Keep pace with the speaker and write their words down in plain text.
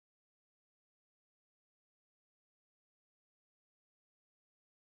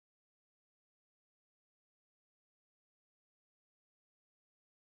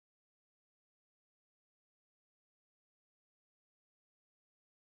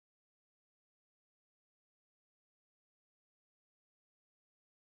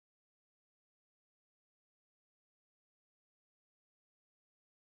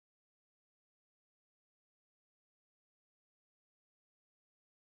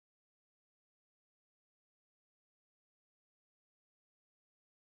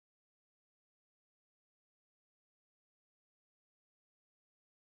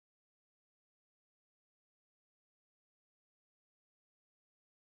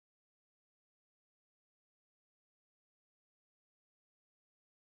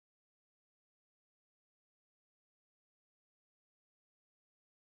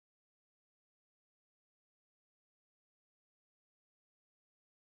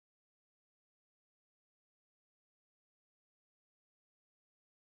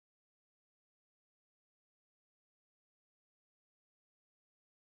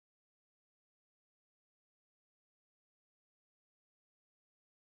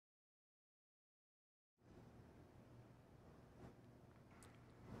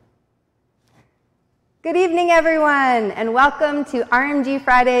Good evening, everyone, and welcome to RMG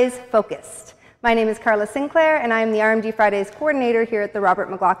Fridays Focused. My name is Carla Sinclair, and I am the RMG Fridays coordinator here at the Robert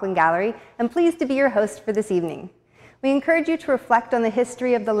McLaughlin Gallery, and pleased to be your host for this evening. We encourage you to reflect on the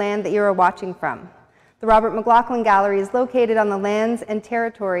history of the land that you are watching from. The Robert McLaughlin Gallery is located on the lands and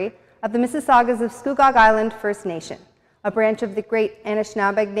territory of the Mississaugas of Scugog Island First Nation, a branch of the Great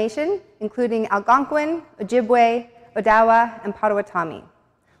Anishinaabe Nation, including Algonquin, Ojibwe, Odawa, and Potawatomi.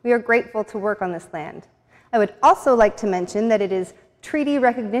 We are grateful to work on this land. I would also like to mention that it is Treaty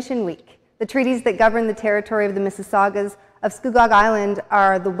Recognition Week. The treaties that govern the territory of the Mississaugas of Scugog Island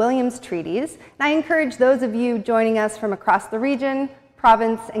are the Williams Treaties, and I encourage those of you joining us from across the region,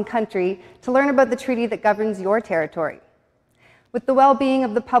 province, and country to learn about the treaty that governs your territory. With the well-being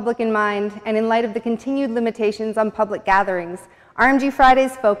of the public in mind, and in light of the continued limitations on public gatherings, RMG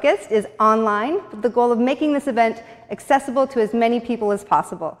Fridays Focused is online with the goal of making this event accessible to as many people as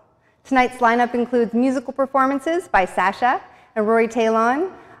possible. Tonight's lineup includes musical performances by Sacha and Rory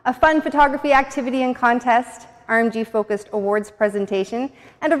Taillon, a fun photography activity and contest, RMG-focused awards presentation,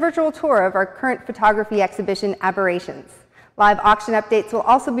 and a virtual tour of our current photography exhibition, Aberrations. Live auction updates will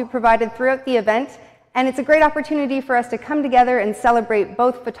also be provided throughout the event, and it's a great opportunity for us to come together and celebrate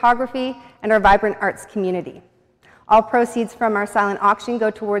both photography and our vibrant arts community. All proceeds from our silent auction go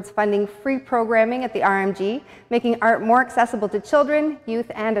towards funding free programming at the RMG, making art more accessible to children,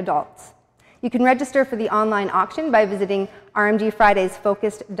 youth, and adults. You can register for the online auction by visiting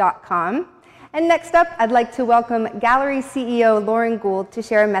rmgfridaysfocused.com. And next up, I'd like to welcome Gallery CEO Lauren Gould to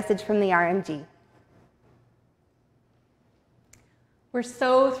share a message from the RMG. We're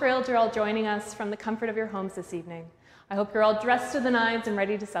so thrilled you're all joining us from the comfort of your homes this evening. I hope you're all dressed to the nines and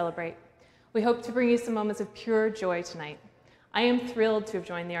ready to celebrate. We hope to bring you some moments of pure joy tonight. I am thrilled to have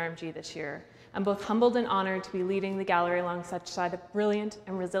joined the RMG this year. I'm both humbled and honored to be leading the gallery alongside a brilliant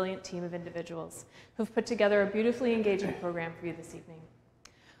and resilient team of individuals who've put together a beautifully engaging program for you this evening.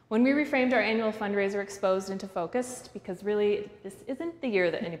 When we reframed our annual fundraiser Exposed into Focused, because really this isn't the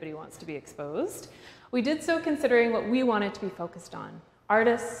year that anybody wants to be exposed, we did so considering what we wanted to be focused on: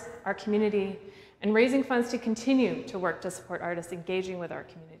 artists, our community, and raising funds to continue to work to support artists engaging with our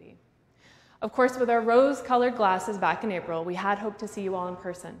community. Of course, with our rose-colored glasses back in April, we had hoped to see you all in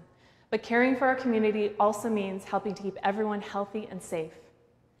person. But caring for our community also means helping to keep everyone healthy and safe.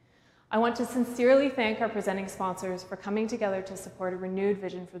 I want to sincerely thank our presenting sponsors for coming together to support a renewed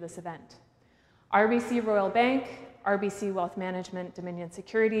vision for this event: RBC Royal Bank, RBC Wealth Management, Dominion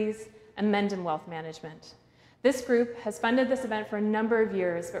Securities, and Mendon Wealth Management. This group has funded this event for a number of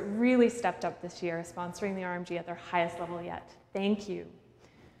years, but really stepped up this year, sponsoring the RMG at their highest level yet. Thank you.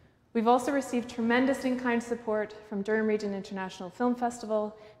 We've also received tremendous in-kind support from Durham Region International Film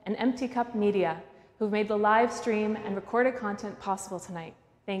Festival and Empty Cup Media, who've made the live stream and recorded content possible tonight.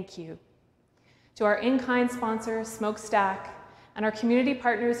 Thank you. To our in-kind sponsors, Smokestack, and our community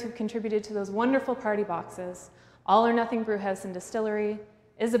partners who've contributed to those wonderful party boxes, All or Nothing Brewhouse and Distillery,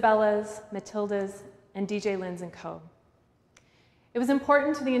 Isabella's, Matilda's, and DJ Lynn's & Co. It was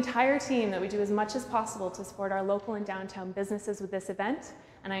important to the entire team that we do as much as possible to support our local and downtown businesses with this event,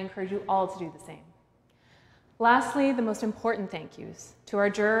 and I encourage you all to do the same. Lastly, the most important thank yous to our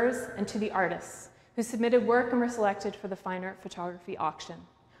jurors and to the artists who submitted work and were selected for the Fine Art Photography auction.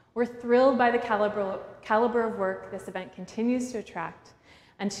 We're thrilled by the caliber of work this event continues to attract,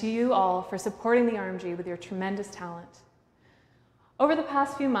 and to you all for supporting the RMG with your tremendous talent. Over the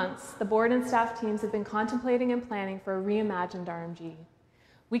past few months, the board and staff teams have been contemplating and planning for a reimagined RMG.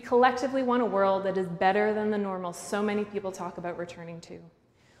 We collectively want a world that is better than the normal so many people talk about returning to.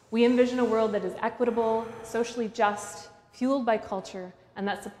 We envision a world that is equitable, socially just, fueled by culture, and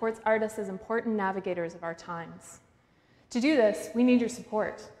that supports artists as important navigators of our times. To do this, we need your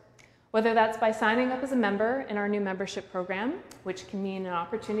support, whether that's by signing up as a member in our new membership program, which can mean an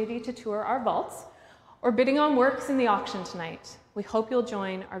opportunity to tour our vaults, or bidding on works in the auction tonight. We hope you'll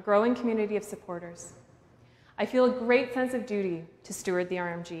join our growing community of supporters. I feel a great sense of duty to steward the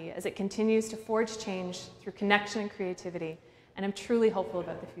RMG as it continues to forge change through connection and creativity, and I'm truly hopeful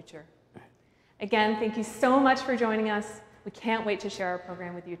about the future. Again, thank you so much for joining us. We can't wait to share our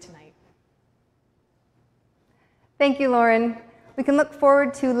program with you tonight. Thank you, Lauren. We can look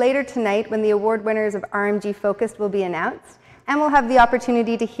forward to later tonight when the award winners of RMG Focused will be announced, and we'll have the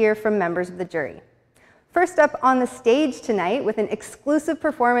opportunity to hear from members of the jury. First up on the stage tonight with an exclusive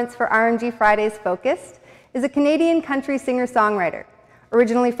performance for RMG Fridays Focused is a Canadian country singer-songwriter.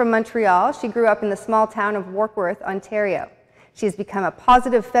 Originally from Montreal, she grew up in the small town of Warkworth, Ontario. She has become a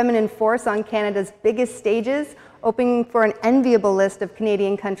positive feminine force on Canada's biggest stages, opening for an enviable list of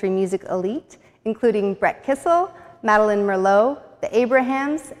Canadian country music elite, including Brett Kissel, Madeline Merlot, the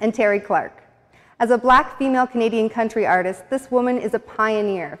Abrahams, and Terry Clark. As a Black female Canadian country artist, this woman is a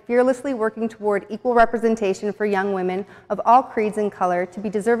pioneer, fearlessly working toward equal representation for young women of all creeds and color to be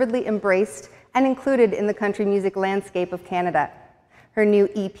deservedly embraced and included in the country music landscape of Canada. Her new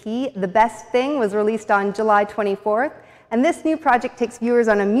EP, The Best Thing, was released on July 24th, and this new project takes viewers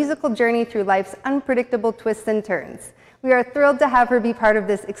on a musical journey through life's unpredictable twists and turns. We are thrilled to have her be part of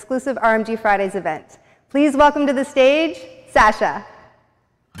this exclusive RMG Fridays event. Please welcome to the stage, Sacha.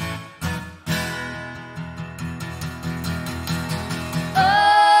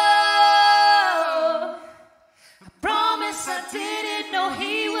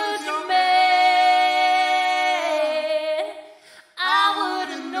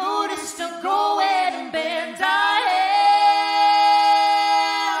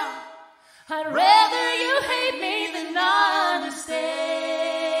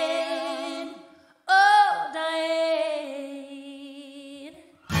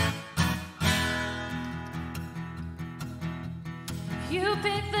 You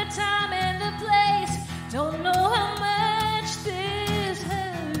pick the time and the place. Don't know how much this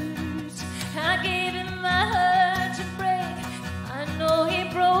hurts. I gave him my heart to break. I know he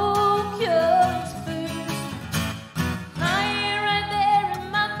broke yours first. Lying right there in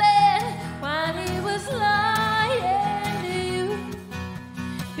my bed while he was lying to you,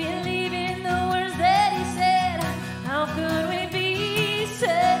 believing the words that he said. How could we be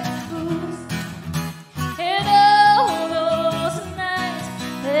such fools? And all those nights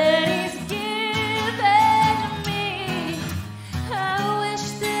that he's given me, I wish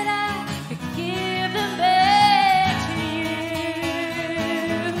that I could give them back to you.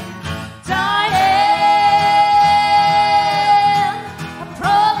 Diane, I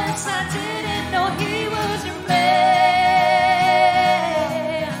promise I didn't know he was your man.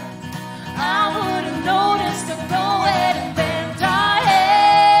 I would have noticed to go ahead and then Diane,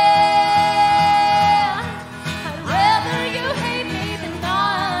 I'd rather you hate me than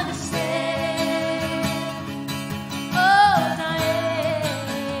understand. Oh,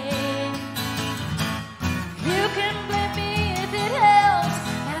 Diane, you can blame me if it helps.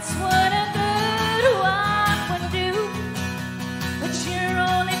 That's what a good wife would do. But you're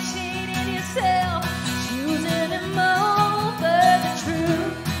only cheating yourself, choosing him over the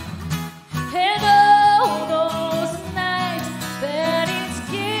truth. And all those nights that he's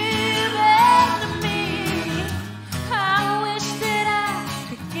given to me, I wish that I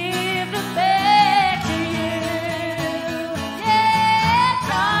could give them back to you. Yeah,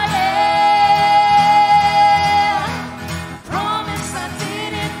 Diane, I promise I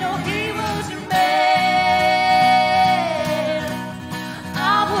didn't know he was your man. I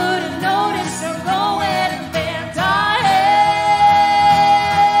would have noticed her going and then Diane,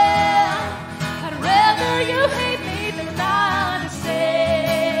 I'd rather you hate me than understand.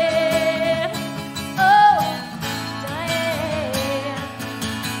 Oh, Diane.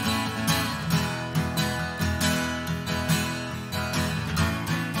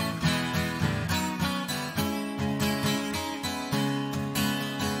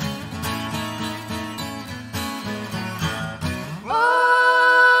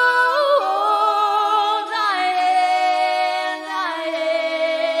 Oh, Diane,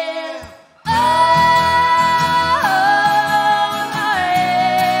 Diane. Oh,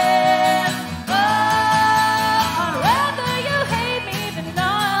 Diane. Oh, I'd rather you hate me than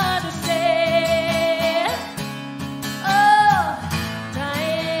understand. Oh,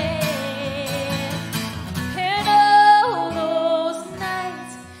 Diane. And all those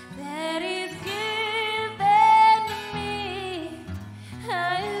nights that he's given to me,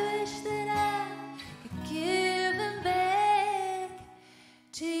 I wish that I could give them back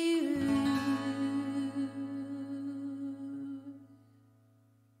to you.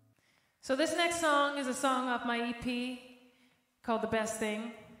 So this next song is a song off my EP called The Best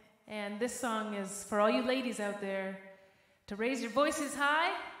Thing. And this song is for all you ladies out there to raise your voices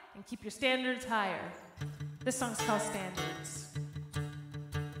high and keep your standards higher. This song's called Standards.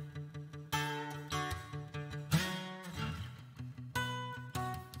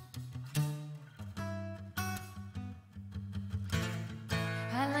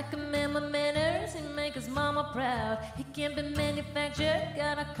 I like a man with manners and make his mama proud. He can't be manufactured,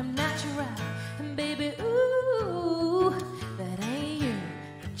 gotta come natural. And baby, ooh, that ain't you,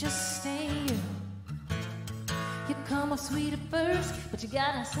 it just ain't you. You come off sweet at first, but you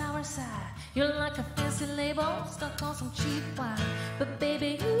got a sour side. You're like a fancy label stuck on some cheap wine. But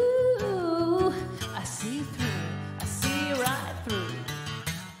baby, ooh, I see through, I see right through.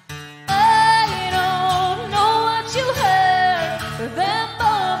 I don't know what you heard, but them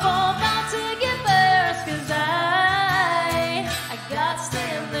both about to get burst. 'Cause I got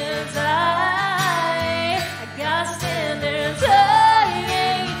standards, I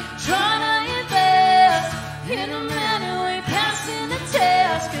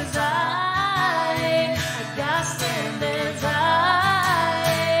 'cause I got standards.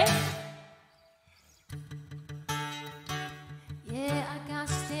 Yeah, I got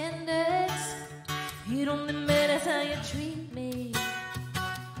standards. It only matters how you treat me.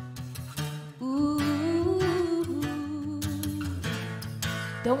 Ooh,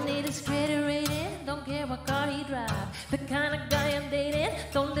 don't need his credit rating, don't care what car he drives. The kind of guy I'm dating,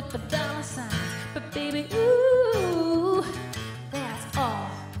 don't live for dollar signs. But baby, ooh, that's all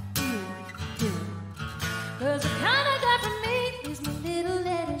you do. 'Cause the kind of guy for me is my little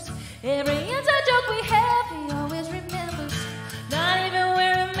letters. Every inside joke we have, he always remembers. Not even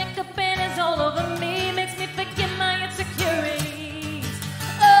wearing makeup and it's all over me. Makes me forget my insecurities.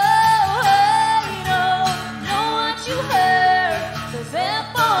 Oh, you don't know what you heard. 'Cause they're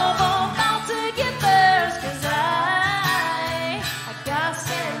about to get burst. 'Cause I got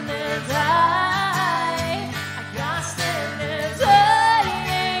standards. I got standards. I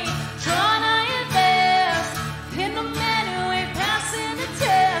ain't trying to invest in the man who ain't passing the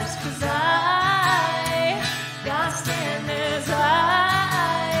test. 'Cause I got standards.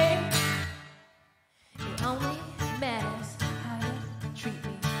 It only matters how you treat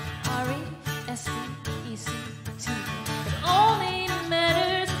me. R-E-S-P-E-C-T. It only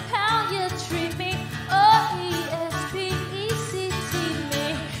matters how you treat me. O-E-S-P-E-C-T me.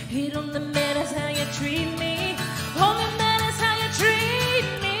 It only matters how you treat me. Only matters how you treat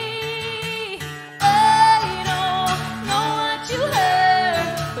me. Oh, you don't know what you heard.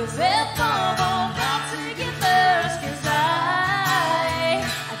 'Cause they're about to get burst. 'Cause I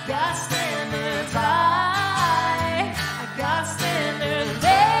got standards. I got standards.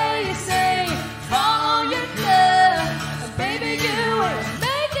 They say follow your gut. Baby, you ain't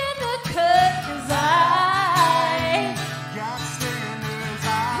making the cut. 'Cause I got standards.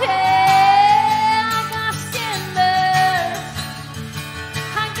 Yeah, I got standards.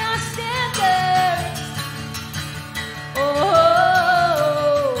 I got standards. Oh,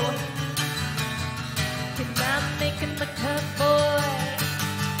 you're not making the cut, boy.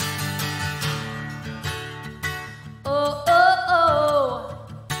 Oh, oh, oh.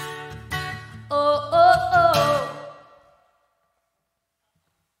 Oh, oh, oh.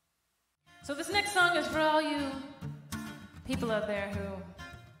 So this next song is for all you people out there who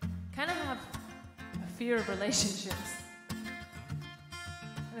kind of have a fear of relationships.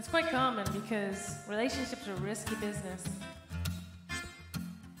 And it's quite common because relationships are risky business.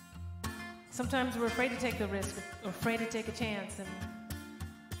 Sometimes we're afraid to take the risk or afraid to take a chance, and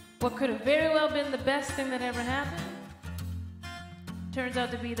what could have very well been the best thing that ever happened turns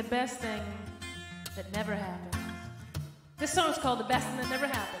out to be the best thing that never happened. This song is called The Best Thing That Never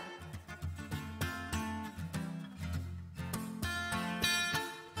Happened.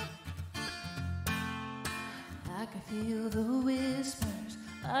 I can feel the whispers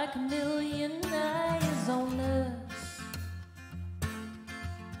like a million eyes on us.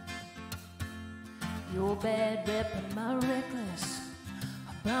 Your bad rep and my reckless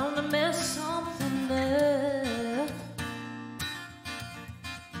are bound to mess something up.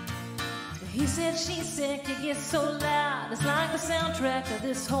 He said, she said, could get so loud. It's like the soundtrack of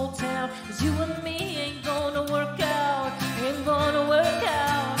this whole town. 'Cause you and me ain't gonna work out. Ain't gonna work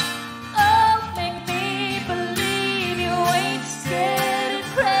out. Oh, make me believe you ain't scared of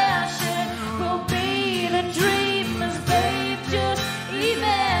crashing. We'll be the dreamers, babe. Just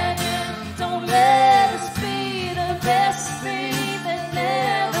imagine. Don't let us be the best thing that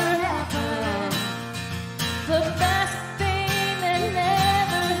never happened. The best thing that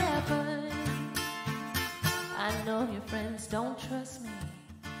never happened. I know your friends don't trust me.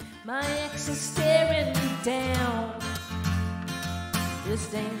 My ex is staring me down. It's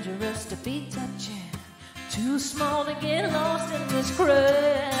dangerous to be touching. Too small to get lost in this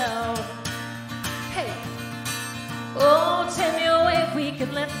crowd. Hey, oh, tell me a way we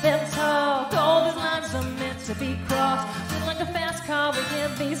can let them talk. All these lines are meant to be crossed. We're like a fast car, we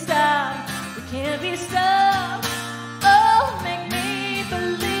can't be stopped. We can't be stopped. Oh, make me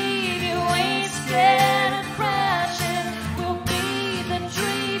believe you ain't scared of crashing. We'll be the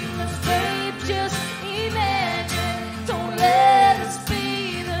dreamers, babe. Just imagine. Don't let us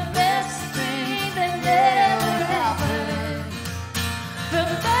be the best thing that never happened. The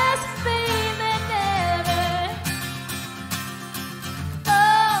best thing that never.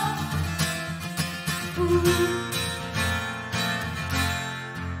 Oh, ooh.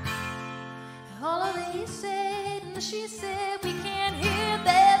 All of these said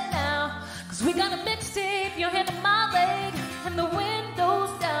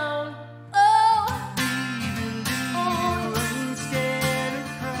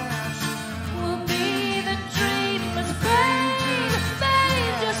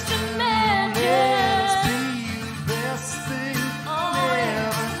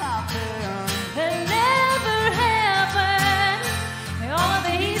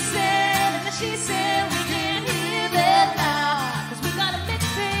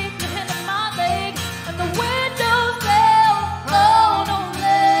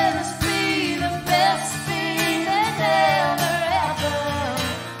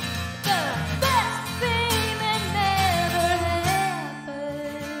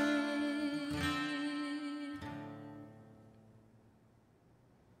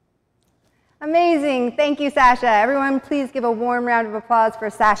Amazing. Thank you, Sacha. Everyone, please give a warm round of applause for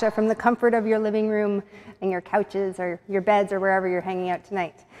Sacha from the comfort of your living room and your couches or your beds or wherever you're hanging out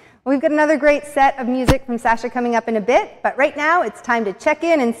tonight. We've got another great set of music from Sacha coming up in a bit, but right now it's time to check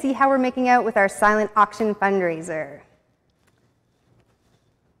in and see how we're making out with our silent auction fundraiser.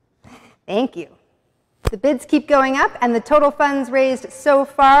 Thank you. The bids keep going up, and the total funds raised so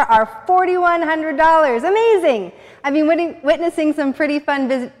far are $4,100. Amazing! I've been witnessing some pretty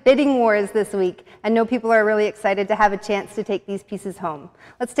fun bidding wars this week, and know people are really excited to have a chance to take these pieces home.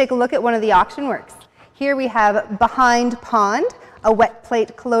 Let's take a look at one of the auction works. Here we have Behind Pond, a wet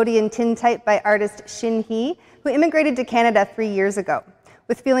plate collodion tintype by artist Shin Hee, who immigrated to Canada 3 years ago.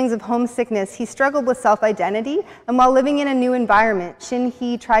 With feelings of homesickness, he struggled with self-identity, and while living in a new environment, Shin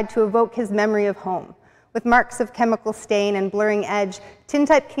Hee tried to evoke his memory of home. With marks of chemical stain and blurring edge,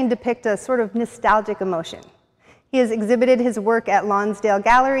 tintype can depict a sort of nostalgic emotion. He has exhibited his work at Lonsdale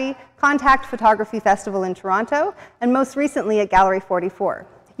Gallery, Contact Photography Festival in Toronto, and most recently at Gallery 44.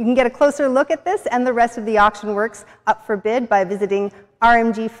 You can get a closer look at this and the rest of the auction works up for bid by visiting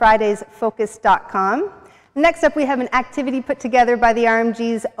rmgfridaysfocus.com. Next up, we have an activity put together by the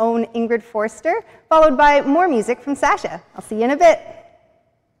RMG's own Ingrid Forster, followed by more music from Sacha. I'll see you in a bit.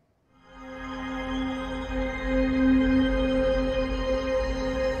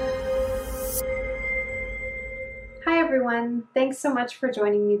 Hi everyone, thanks so much for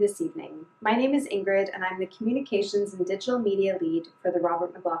joining me this evening. My name is Ingrid and I'm the Communications and Digital Media Lead for the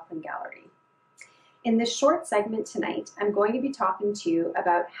Robert McLaughlin Gallery. In this short segment tonight, I'm going to be talking to you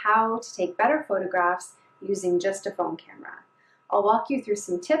about how to take better photographs using just a phone camera. I'll walk you through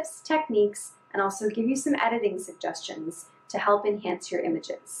some tips, techniques, and also give you some editing suggestions to help enhance your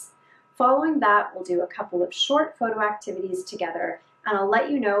images. Following that, we'll do a couple of short photo activities together, and I'll let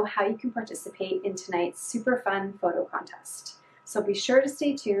you know how you can participate in tonight's super fun photo contest. So be sure to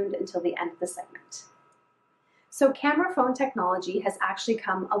stay tuned until the end of the segment. So camera phone technology has actually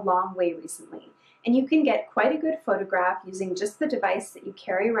come a long way recently, and you can get quite a good photograph using just the device that you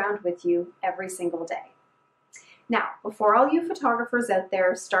carry around with you every single day. Now, before all you photographers out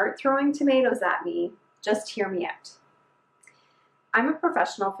there start throwing tomatoes at me, just hear me out. I'm a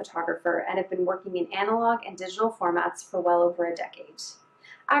professional photographer and have been working in analog and digital formats for well over a decade.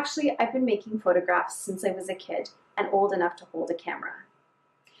 Actually, I've been making photographs since I was a kid and old enough to hold a camera.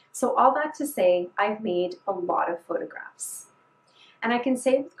 So all that to say, I've made a lot of photographs. And I can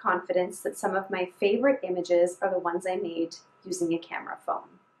say with confidence that some of my favorite images are the ones I made using a camera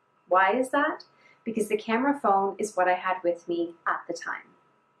phone. Why is that? Because the camera phone is what I had with me at the time.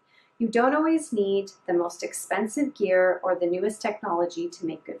 You don't always need the most expensive gear or the newest technology to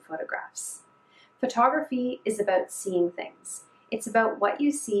make good photographs. Photography is about seeing things. It's about what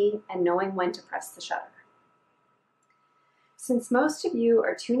you see and knowing when to press the shutter. Since most of you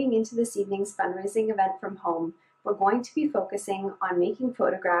are tuning into this evening's fundraising event from home, we're going to be focusing on making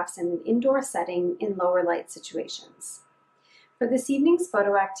photographs in an indoor setting in lower light situations. For this evening's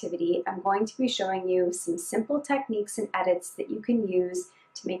photo activity, I'm going to be showing you some simple techniques and edits that you can use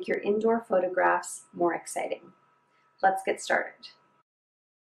to make your indoor photographs more exciting. Let's get started.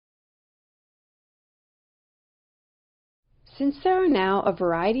 Since there are now a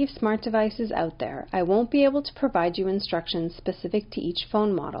variety of smart devices out there, I won't be able to provide you instructions specific to each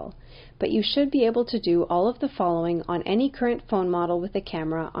phone model, but you should be able to do all of the following on any current phone model with a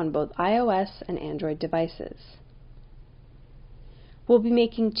camera on both iOS and Android devices. We'll be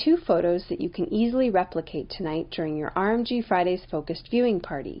making 2 photos that you can easily replicate tonight during your RMG Fridays focused viewing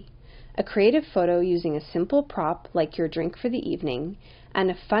party. A creative photo using a simple prop like your drink for the evening,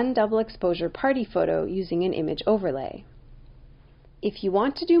 and a fun double exposure party photo using an image overlay. If you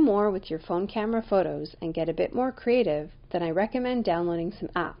want to do more with your phone camera photos and get a bit more creative, then I recommend downloading some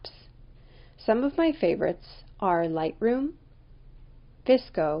apps. Some of my favorites are Lightroom,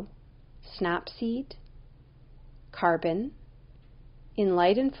 Visco, Snapseed, Carbon,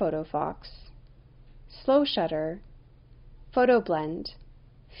 Enlight and PhotoFox, Slow Shutter, PhotoBlend,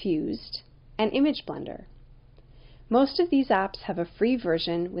 Fused, and Image Blender. Most of these apps have a free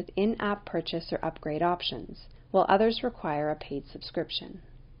version with in-app purchase or upgrade options, while others require a paid subscription.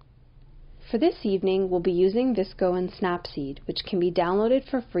 For this evening, we'll be using Visco and Snapseed, which can be downloaded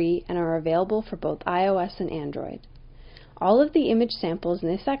for free and are available for both iOS and Android. All of the image samples in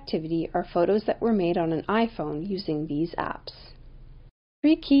this activity are photos that were made on an iPhone using these apps.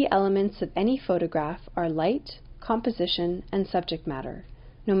 3 key elements of any photograph are light, composition, and subject matter,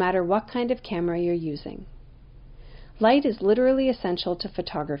 no matter what kind of camera you're using. Light is literally essential to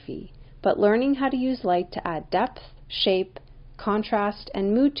photography, but learning how to use light to add depth, shape, contrast,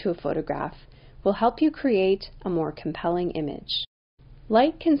 and mood to a photograph will help you create a more compelling image.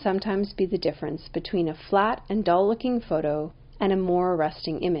 Light can sometimes be the difference between a flat and dull-looking photo and a more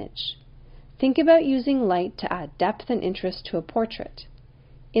arresting image. Think about using light to add depth and interest to a portrait.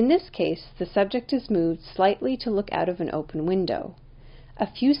 In this case, the subject is moved slightly to look out of an open window.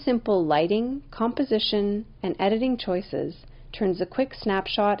 A few simple lighting, composition, and editing choices turns a quick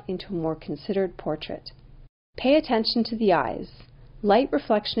snapshot into a more considered portrait. Pay attention to the eyes. Light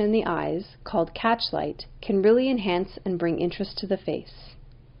reflection in the eyes, called catch light, can really enhance and bring interest to the face.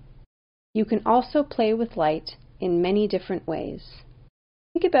 You can also play with light in many different ways.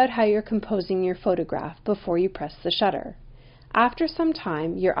 Think about how you're composing your photograph before you press the shutter. After some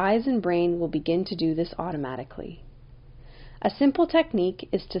time, your eyes and brain will begin to do this automatically. A simple technique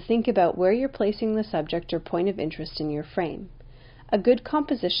is to think about where you're placing the subject or point of interest in your frame. A good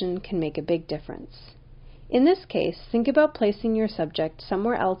composition can make a big difference. In this case, think about placing your subject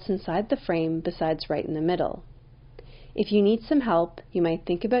somewhere else inside the frame besides right in the middle. If you need some help, you might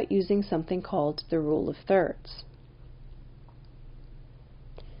think about using something called the rule of thirds.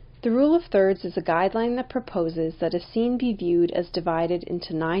 The rule of thirds is a guideline that proposes that a scene be viewed as divided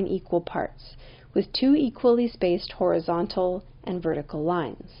into 9 equal parts, with 2 equally spaced horizontal and vertical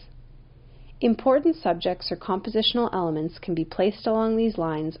lines. Important subjects or compositional elements can be placed along these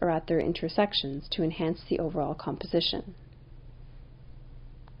lines or at their intersections to enhance the overall composition.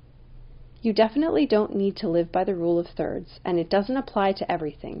 You definitely don't need to live by the rule of thirds, and it doesn't apply to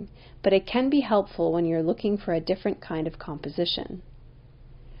everything, but it can be helpful when you're looking for a different kind of composition.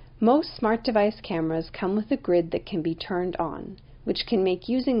 Most smart device cameras come with a grid that can be turned on, which can make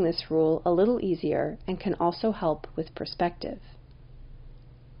using this rule a little easier and can also help with perspective.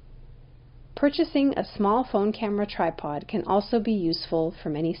 Purchasing a small phone camera tripod can also be useful for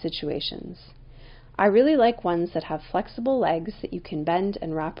many situations. I really like ones that have flexible legs that you can bend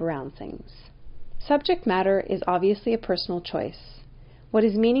and wrap around things. Subject matter is obviously a personal choice. What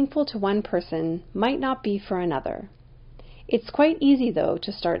is meaningful to one person might not be for another. It's quite easy, though,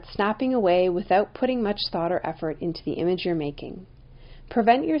 to start snapping away without putting much thought or effort into the image you're making.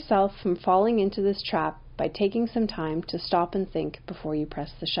 Prevent yourself from falling into this trap by taking some time to stop and think before you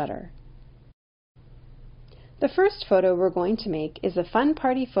press the shutter. The first photo we're going to make is a fun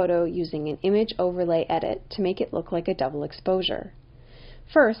party photo using an image overlay edit to make it look like a double exposure.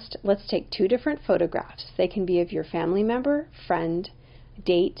 First, let's take 2 different photographs. They can be of your family member, friend,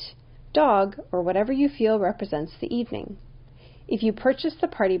 date, dog, or whatever you feel represents the evening. If you purchase the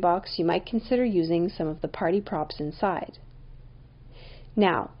party box, you might consider using some of the party props inside.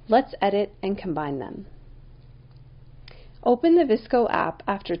 Now, let's edit and combine them. Open the Visco app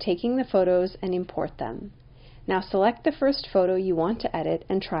after taking the photos and import them. Now select the first photo you want to edit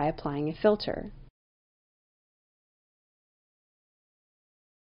and try applying a filter.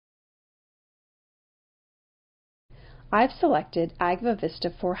 I've selected Agva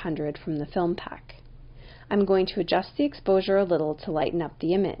Vista 400 from the film pack. I'm going to adjust the exposure a little to lighten up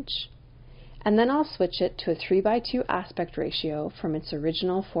the image. And then I'll switch it to a 3:2 aspect ratio from its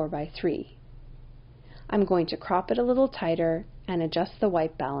original 4:3. I'm going to crop it a little tighter and adjust the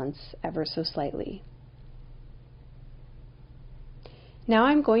white balance ever so slightly. Now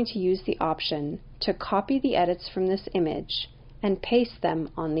I'm going to use the option to copy the edits from this image and paste them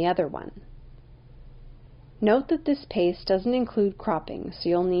on the other one. Note that this paste doesn't include cropping, so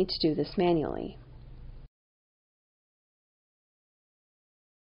you'll need to do this manually.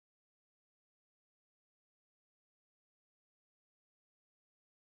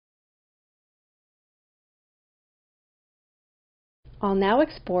 I'll now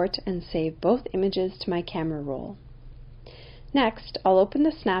export and save both images to my camera roll. Next, I'll open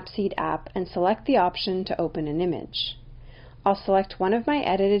the Snapseed app and select the option to open an image. I'll select one of my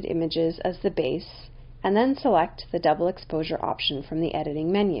edited images as the base, and then select the double exposure option from the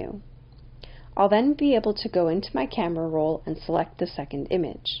editing menu. I'll then be able to go into my camera roll and select the second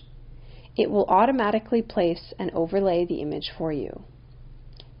image. It will automatically place and overlay the image for you.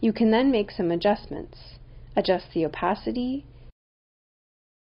 You can then make some adjustments. Adjust the opacity,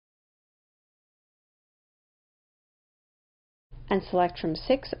 and select from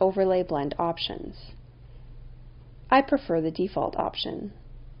 6 overlay blend options. I prefer the default option.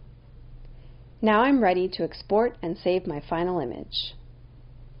 Now I'm ready to export and save my final image.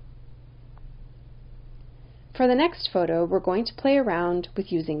 For the next photo, we're going to play around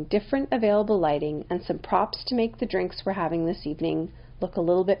with using different available lighting and some props to make the drinks we're having this evening look a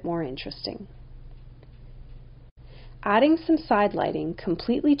little bit more interesting. Adding some side lighting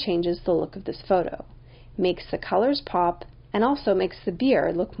completely changes the look of this photo, makes the colors pop, and also makes the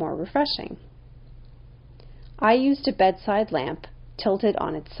beer look more refreshing. I used a bedside lamp tilted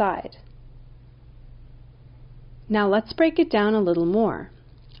on its side. Now let's break it down a little more.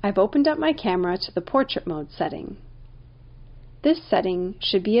 I've opened up my camera to the portrait mode setting. This setting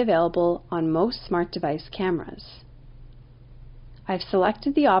should be available on most smart device cameras. I've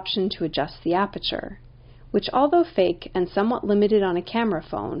selected the option to adjust the aperture, which, although fake and somewhat limited on a camera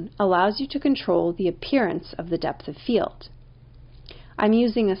phone, allows you to control the appearance of the depth of field. I'm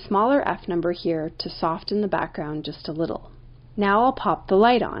using a smaller f-number here to soften the background just a little. Now I'll pop the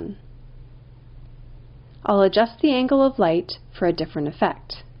light on. I'll adjust the angle of light for a different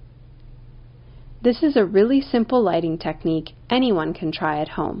effect. This is a really simple lighting technique anyone can try at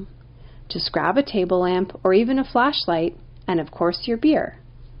home. Just grab a table lamp or even a flashlight and, of course, your beer.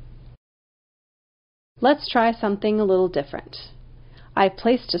 Let's try something a little different. I've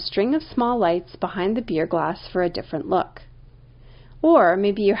placed a string of small lights behind the beer glass for a different look. Or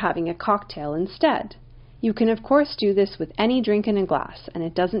maybe you're having a cocktail instead. You can, of course, do this with any drink in a glass, and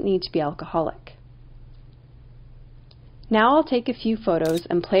it doesn't need to be alcoholic. Now I'll take a few photos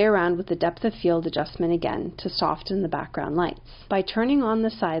and play around with the depth of field adjustment again to soften the background lights. By turning on the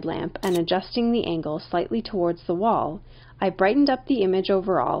side lamp and adjusting the angle slightly towards the wall, I brightened up the image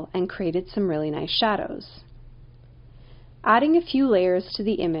overall and created some really nice shadows. Adding a few layers to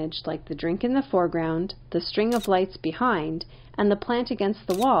the image, like the drink in the foreground, the string of lights behind, and the plant against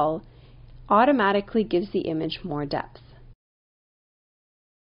the wall, automatically gives the image more depth.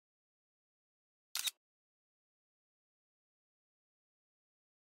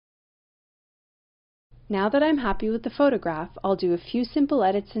 Now that I'm happy with the photograph, I'll do a few simple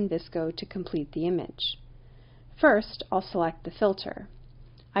edits in VSCO to complete the image. First, I'll select the filter.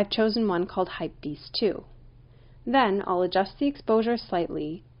 I've chosen one called Hypebeast 2. Then I'll adjust the exposure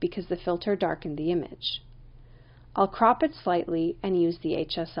slightly because the filter darkened the image. I'll crop it slightly and use the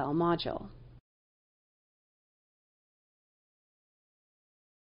HSL module.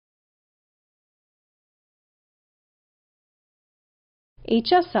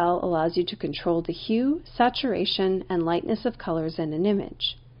 HSL allows you to control the hue, saturation, and lightness of colors in an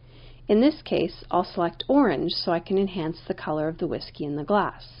image. In this case, I'll select orange so I can enhance the color of the whiskey in the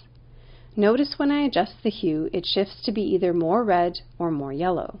glass. Notice when I adjust the hue, it shifts to be either more red or more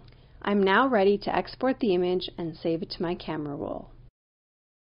yellow. I'm now ready to export the image and save it to my camera roll.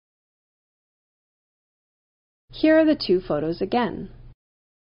 Here are the two photos again.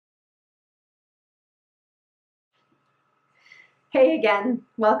 Hey again,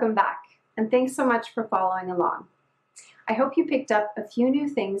 welcome back, and thanks so much for following along. I hope you picked up a few new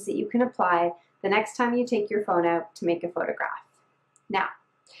things that you can apply the next time you take your phone out to make a photograph. Now,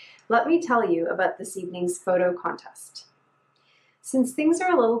 let me tell you about this evening's photo contest. Since things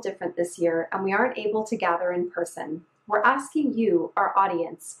are a little different this year and we aren't able to gather in person, we're asking you, our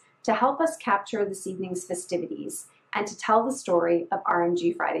audience, to help us capture this evening's festivities and to tell the story of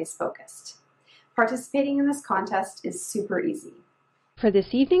RMG Fridays Focused. Participating in this contest is super easy. For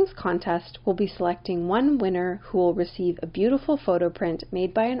this evening's contest, we'll be selecting one winner who will receive a beautiful photo print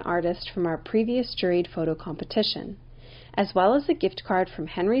made by an artist from our previous juried photo competition, as well as a gift card from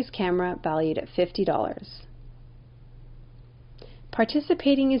Henry's Camera valued at $50.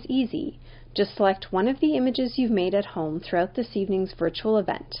 Participating is easy. Just select one of the images you've made at home throughout this evening's virtual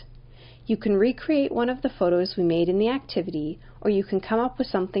event. You can recreate one of the photos we made in the activity, or you can come up with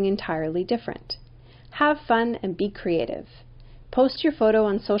something entirely different. Have fun and be creative. Post your photo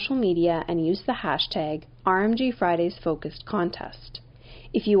on social media and use the hashtag RMG Fridays Focused Contest.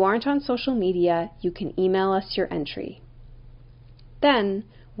 If you aren't on social media, you can email us your entry. Then,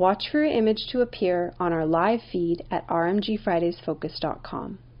 watch for your image to appear on our live feed at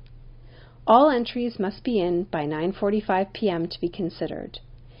rmgfridaysfocus.com. All entries must be in by 9:45 p.m. to be considered,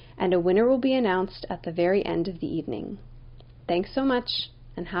 and a winner will be announced at the very end of the evening. Thanks so much,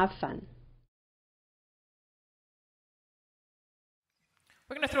 and have fun.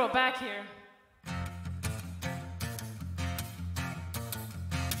 We're going to throw it back here.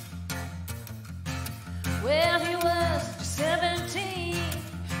 Well, he was 17,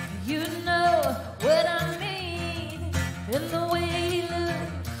 you know what I mean, and the way he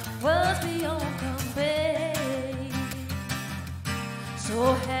looked was beyond compare.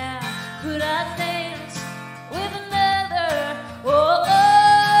 So how could I dance with another? Oh,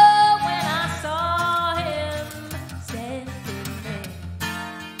 when I saw him standing there.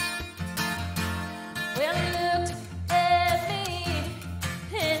 Well, he looked at me,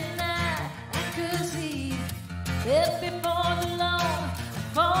 and I could see that before the long I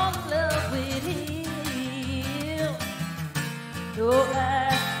fall in love with him. Though I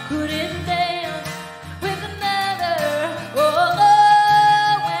couldn't dance with another. Oh,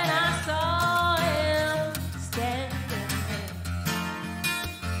 when I saw him standing there.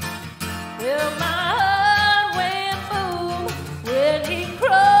 Well, my heart went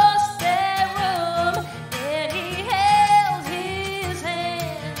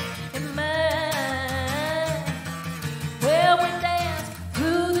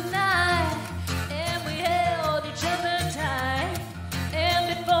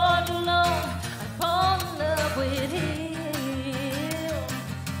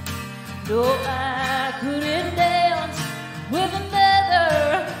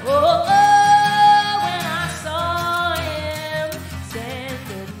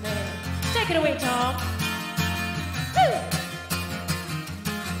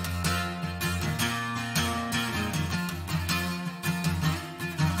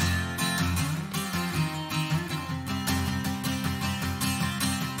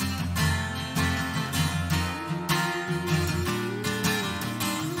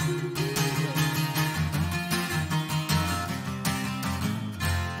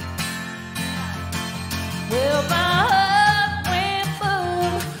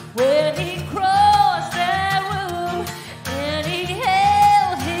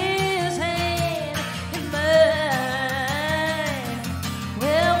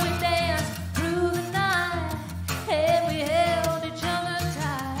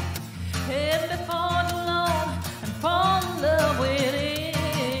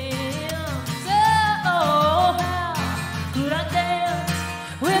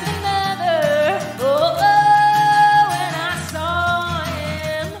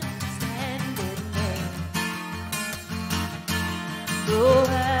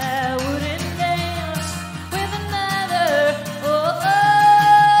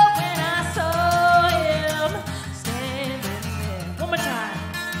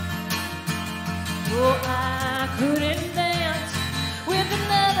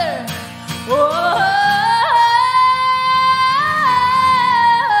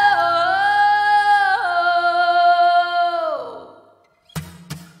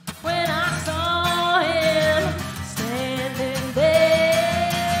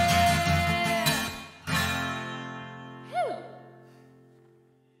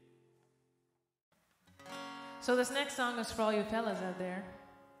So this next song is for all you fellas out there.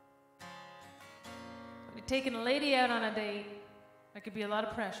 When you're taking a lady out on a date, there could be a lot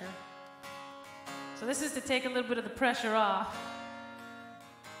of pressure. So this is to take a little bit of the pressure off.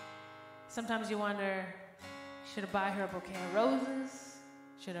 Sometimes you wonder, should I buy her a bouquet of roses?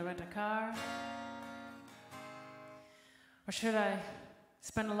 Should I rent a car? Or should I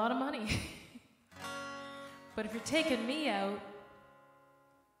spend a lot of money? But if you're taking me out,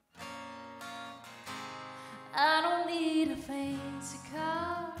 I don't need a fancy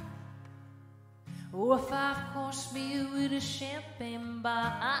car or a 5-course meal with a champagne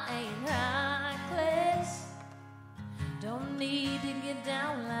bar. I ain't high class, don't need to get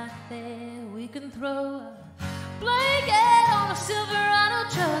down like that. We can throw a blanket on a Silverado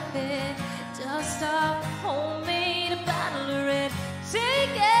truck bed, dust off a homemade bottle of red,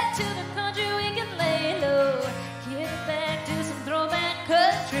 take it to the country, we can lay low, get back to some throwback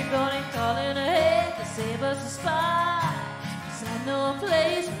country, going calling ahead to save us a spot. 'Cause I know a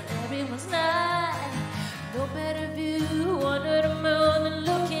place where everyone's night, no better view under the moon than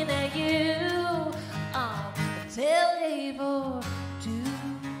looking at you on a tailgate for two.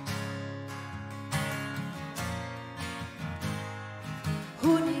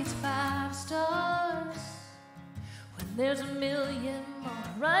 Who needs 5 stars when there's a million more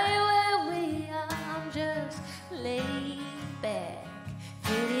right where we are? I'm just laid back,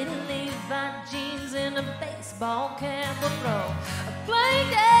 fitted in Levi jeans and a baseball cap. We'll throw a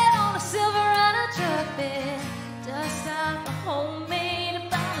blanket on a Silverado truck bed, dust off a homemade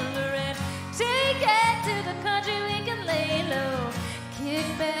bottle of red, take it to the country, we can lay low, kick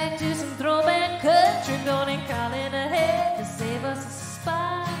back to some throwback country, going and calling ahead to save us a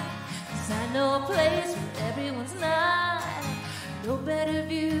spot. 'Cause I know a place where everyone's night, no better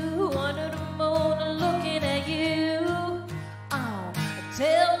view under the moon than looking at you on a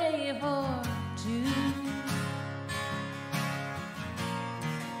tailgate for two.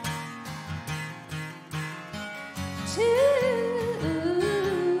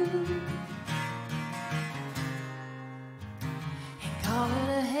 And call it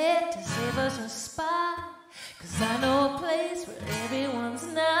ahead to save us a spot. 'Cause I know a place where everyone's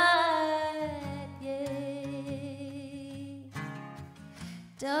night, yeah.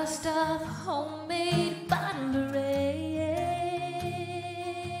 Dust off a homemade bottle of red,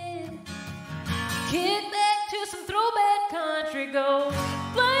 kick back to some throwback country gold,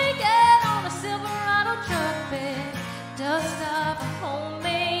 blanket on a Silverado truck bed, dust off a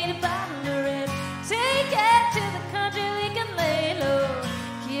homemade bottle of red, take it to the country, we can lay low,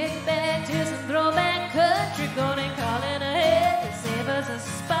 kick back to some throwback country, going and calling ahead to save us a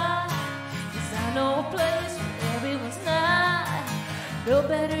spot. 'Cause I know a place where everyone's night, no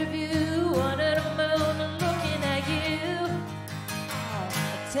better view under the moon than looking at you on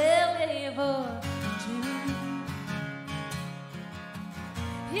a tailgate for two.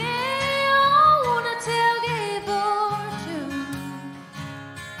 Yeah, on a tailgate for two.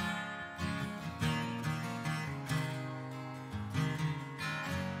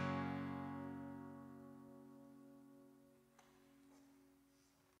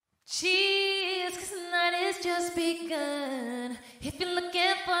 Cheers, 'cause the night is just begun. If you're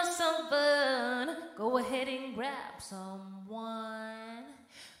looking for some fun, go ahead and grab someone.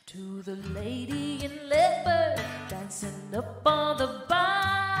 To the lady in leopard dancing up on the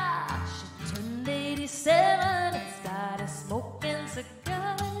bar, she turned 87 and started smoking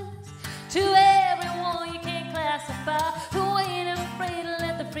cigars. To everyone you can't classify, who ain't afraid to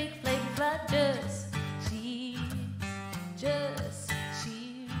let the freak flame fly, just cheers, just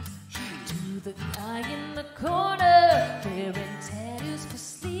cheers. To the guy in the corner wearing tattoos for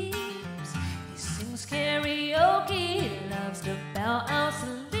sleeves, he sings karaoke, he loves to bow out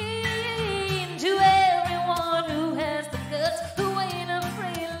Celine. To everyone who has the guts, who ain't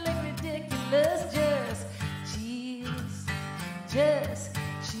afraid to look ridiculous, just cheers, just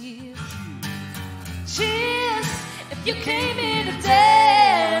cheers. Cheers, if you came here to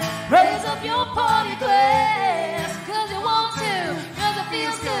dance, raise up your party glass, 'cause you want to, 'cause it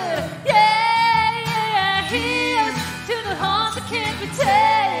feels good, yeah, yeah. Here's to the hearts that can't be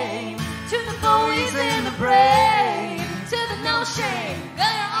tamed, to the boys in the brain, to the no shame, go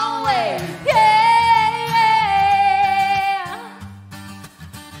your own way, yeah, yeah.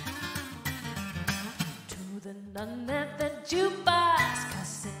 To the nun at the jukebox,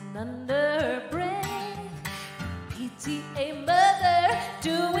 cussing under her breath, PTA mother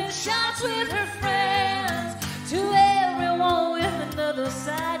doing shots with her friends. To everyone with another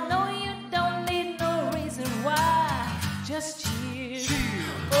side, no, you don't need no reason why, just cheers.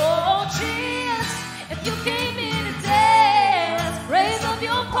 Oh, cheers, if you came here to dance, raise up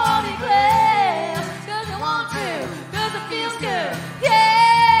your party glass, 'cause you want to,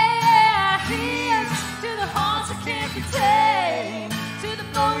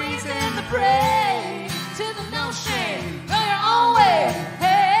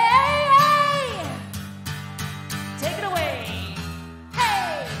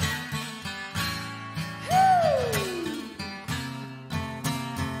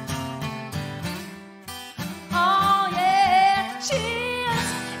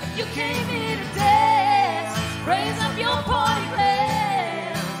 you came here to dance. Raise up your party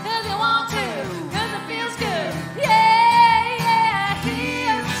glass, 'cause you want to, 'cause it feels good. Yeah, yeah,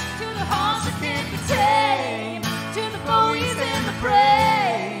 here's to the hearts that can't be tamed, to the boys in the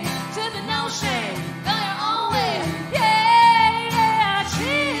parade, to the no shame, go your own way. Yeah, yeah,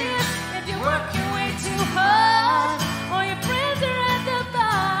 cheers. If you work your way too hard, or your friends are at the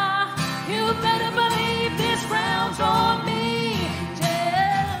bar, you better believe this round's on me.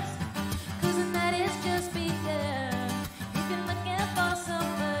 Just 'cause the night is just begun. If you're looking for some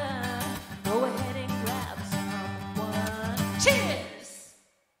fun, go ahead and grab someone. Cheers!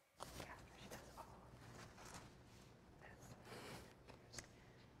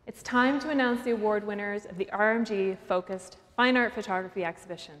 It's time to announce the award winners of the RMG Focused Fine Art Photography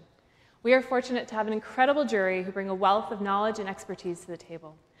Exhibition. We are fortunate to have an incredible jury who bring a wealth of knowledge and expertise to the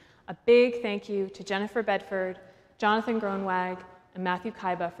table. A big thank you to Jennifer Bedford, Jonathan Gronwag, and Matthew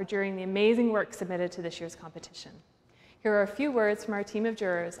Kaiba for jurying the amazing work submitted to this year's competition. Here are a few words from our team of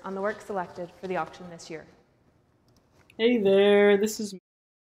jurors on the work selected for the auction this year. Hey there, this is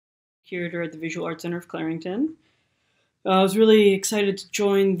curator at the Visual Arts Center of Clarington. I was really excited to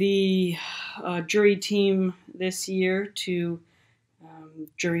join the jury team this year to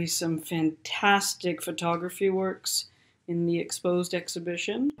jury some fantastic photography works in the Exposed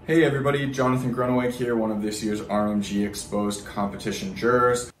exhibition. Hey everybody, Jonathan Gruneweg here, one of this year's RMG Exposed competition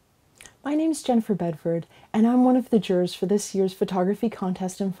jurors. My name is Jennifer Bedford, and I'm one of the jurors for this year's photography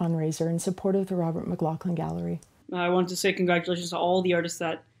contest and fundraiser in support of the Robert McLaughlin Gallery. I want to say congratulations to all the artists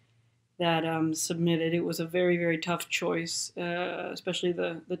that submitted. It was a very, very tough choice, especially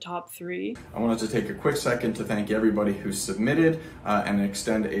the top three. I wanted to take a quick second to thank everybody who submitted and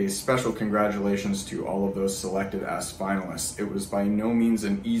extend a special congratulations to all of those selected as finalists. It was by no means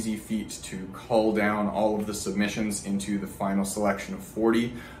an easy feat to cull down all of the submissions into the final selection of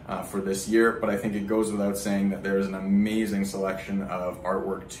 40 for this year, but I think it goes without saying that there is an amazing selection of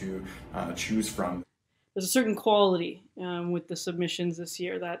artwork to choose from. There's a certain quality with the submissions this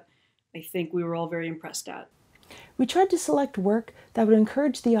year that I think we were all very impressed at. We tried to select work that would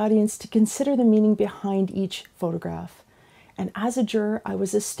encourage the audience to consider the meaning behind each photograph. And as a juror, I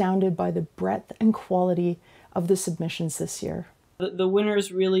was astounded by the breadth and quality of the submissions this year. The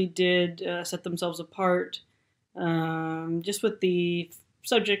winners really did set themselves apart, just with the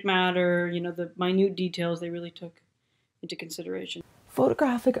subject matter, the minute details they really took into consideration.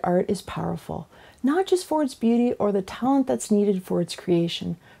 Photographic art is powerful, not just for its beauty or the talent that's needed for its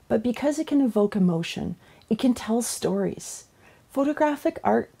creation, but because it can evoke emotion. It can tell stories. Photographic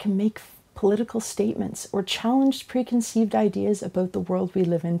art can make political statements or challenge preconceived ideas about the world we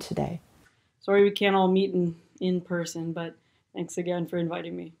live in today. Sorry we can't all meet in person, but thanks again for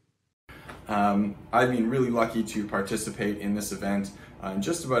inviting me. I've been really lucky to participate in this event in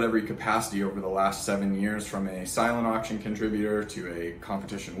just about every capacity over the last 7 years, from a silent auction contributor to a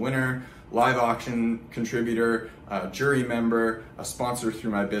competition winner, live auction contributor, a jury member, a sponsor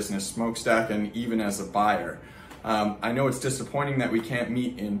through my business Smokestack, and even as a buyer. I know it's disappointing that we can't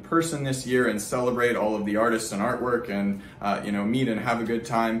meet in person this year and celebrate all of the artists and artwork and meet and have a good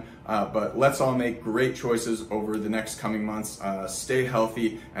time, but let's all make great choices over the next coming months. Stay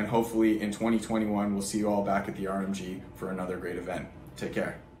healthy, and hopefully in 2021 we'll see you all back at the RMG for another great event. Take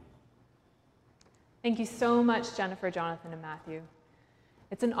care. Thank you so much, Jennifer, Jonathan, and Matthew.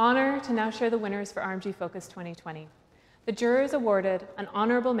 It's an honor to now share the winners for RMG Focus 2020. The jurors awarded an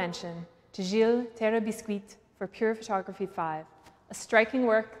honorable mention to Gilles Terrebiscuit for Pure Photography 5, a striking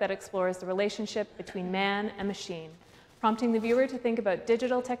work that explores the relationship between man and machine, prompting the viewer to think about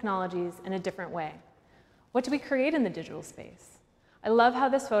digital technologies in a different way. What do we create in the digital space? I love how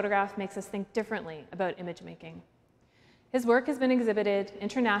this photograph makes us think differently about image making. His work has been exhibited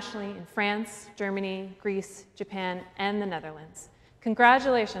internationally in France, Germany, Greece, Japan, and the Netherlands.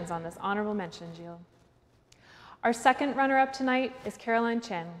 Congratulations on this honorable mention, Gilles. Our second runner-up tonight is Caroline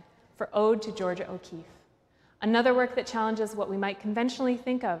Chen for Ode to Georgia O'Keeffe, another work that challenges what we might conventionally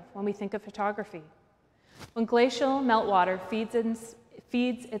think of when we think of photography. When glacial meltwater feeds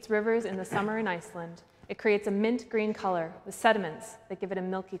its rivers in the summer in Iceland, it creates a mint green color with sediments that give it a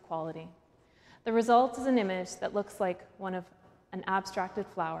milky quality. The result is an image that looks like one of an abstracted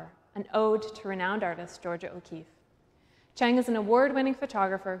flower, an ode to renowned artist Georgia O'Keeffe. Chang is an award-winning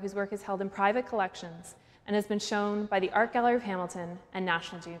photographer whose work is held in private collections and has been shown by the Art Gallery of Hamilton and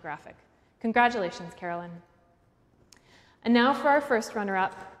National Geographic. Congratulations, Carolyn. And now for our first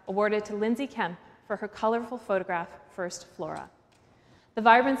runner-up, awarded to Lindsay Kemp for her colorful photograph, First Flora. The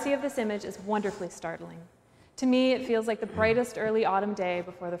vibrancy of this image is wonderfully startling. To me, it feels like the brightest early autumn day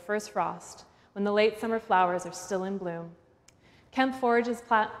before the first frost, when the late summer flowers are still in bloom. Kemp forages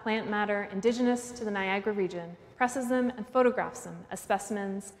plant matter indigenous to the Niagara region, presses them and photographs them as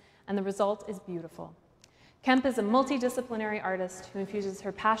specimens, and the result is beautiful. Kemp is a multidisciplinary artist who infuses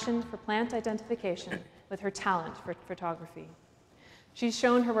her passion for plant identification with her talent for photography. She's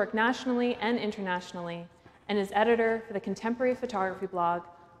shown her work nationally and internationally and is editor for the contemporary photography blog,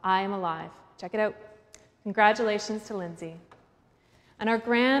 I Am Alive. Check it out. Congratulations to Lindsay. And our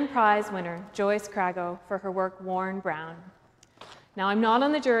grand prize winner, Joyce Crago, for her work, Worn Brown. Now, I'm not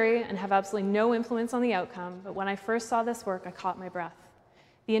on the jury and have absolutely no influence on the outcome, but when I first saw this work, I caught my breath.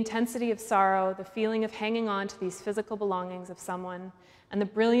 The intensity of sorrow, the feeling of hanging on to these physical belongings of someone, and the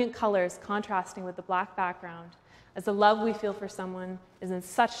brilliant colors contrasting with the black background, as the love we feel for someone is in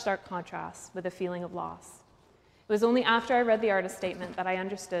such stark contrast with the feeling of loss. It was only after I read the artist statement that I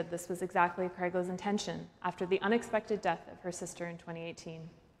understood this was exactly Crago's intention after the unexpected death of her sister in 2018.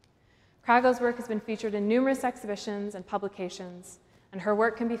 Crago's work has been featured in numerous exhibitions and publications, and her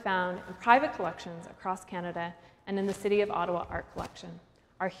work can be found in private collections across Canada and in the City of Ottawa Art Collection.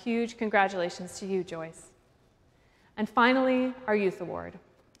 Our huge congratulations to you, Joyce. And finally, our Youth Award.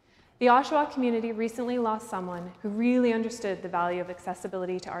 The Oshawa community recently lost someone who really understood the value of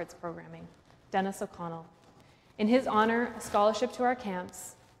accessibility to arts programming, Dennis O'Connell. In his honor, a scholarship to our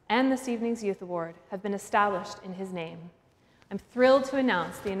camps and this evening's Youth Award have been established in his name. I'm thrilled to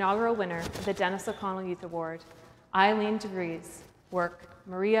announce the inaugural winner of the Dennis O'Connell Youth Award, Eileen DeVries, work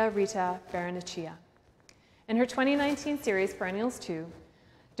Maria Rita Baranachia. In her 2019 series, Perennials 2,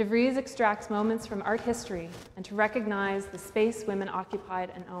 DeVries extracts moments from art history and to recognize the space women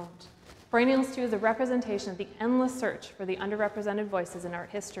occupied and owned. Perennials 2 is a representation of the endless search for the underrepresented voices in art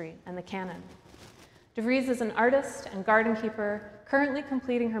history and the canon. DeVries is an artist and garden keeper currently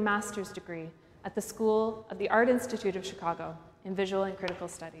completing her master's degree at the School of the Art Institute of Chicago in Visual and Critical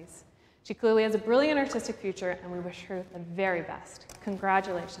Studies. She clearly has a brilliant artistic future, and we wish her the very best.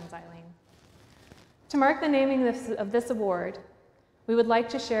 Congratulations, Eileen. To mark the naming of this award, we would like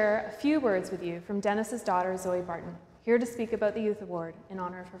to share a few words with you from Dennis's daughter, Zoe Barton, here to speak about the Youth Award in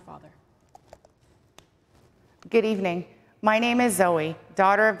honor of her father. Good evening. My name is Zoe,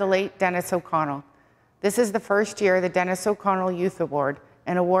 daughter of the late Dennis O'Connell. This is the first year of the Dennis O'Connell Youth Award,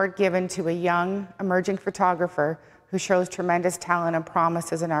 an award given to a young, emerging photographer who shows tremendous talent and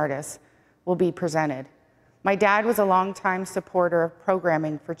promise as an artist, will be presented. My dad was a longtime supporter of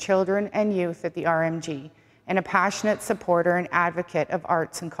programming for children and youth at the RMG, and a passionate supporter and advocate of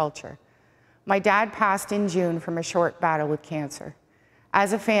arts and culture. My dad passed in June from a short battle with cancer.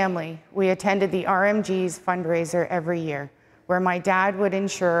 As a family, we attended the RMG's fundraiser every year, where my dad would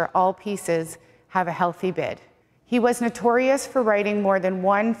ensure all pieces have a healthy bid. He was notorious for writing more than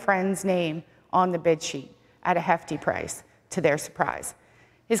one friend's name on the bid sheet at a hefty price, to their surprise.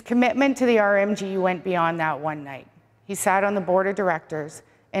 His commitment to the RMG went beyond that one night. He sat on the board of directors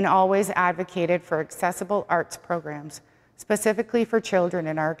and always advocated for accessible arts programs, specifically for children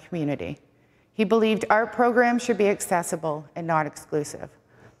in our community. He believed art programs should be accessible and not exclusive.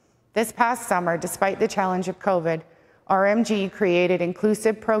 This past summer, despite the challenge of COVID, RMG created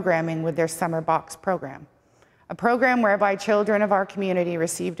inclusive programming with their Summer Box program, a program whereby children of our community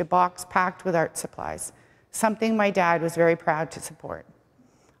received a box packed with art supplies, something my dad was very proud to support.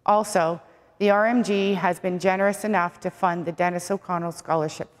 Also, the RMG has been generous enough to fund the Dennis O'Connell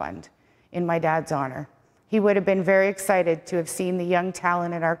Scholarship Fund in my dad's honor. He would have been very excited to have seen the young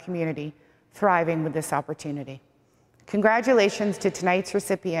talent in our community thriving with this opportunity. Congratulations to tonight's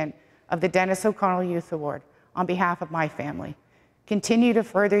recipient of the Dennis O'Connell Youth Award on behalf of my family. Continue to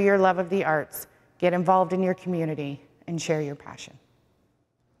further your love of the arts, get involved in your community, and share your passion.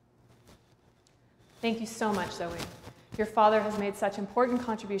 Thank you so much, Zoe. Your father has made such important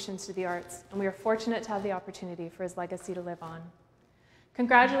contributions to the arts, and we are fortunate to have the opportunity for his legacy to live on.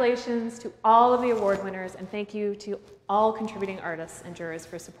 Congratulations to all of the award winners, and thank you to all contributing artists and jurors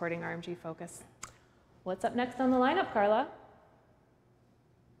for supporting RMG Focus. What's up next on the lineup, Carla?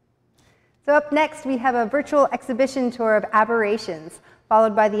 So up next, we have a virtual exhibition tour of Aberrations,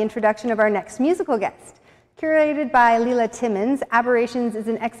 followed by the introduction of our next musical guest. Curated by Leela Timmons, Aberrations is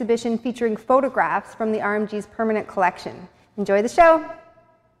an exhibition featuring photographs from the RMG's permanent collection. Enjoy the show.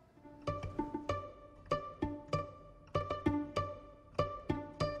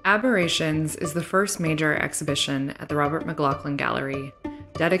 Aberrations is the first major exhibition at the Robert McLaughlin Gallery,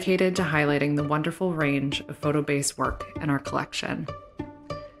 dedicated to highlighting the wonderful range of photo-based work in our collection.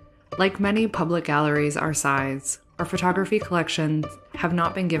 Like many public galleries our size, our photography collections have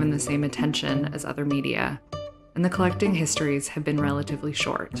not been given the same attention as other media, and the collecting histories have been relatively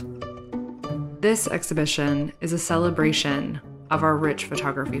short. This exhibition is a celebration of our rich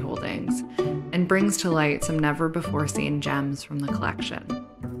photography holdings and and brings to light some never-before-seen gems from the collection.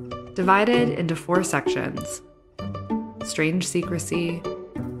 Divided into 4 sections: Strange Secrecy,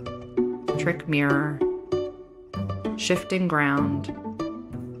 Trick Mirror, Shifting Ground,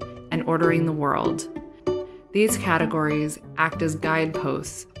 and Ordering the World. These categories act as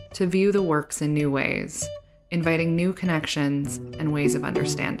guideposts to view the works in new ways, inviting new connections and ways of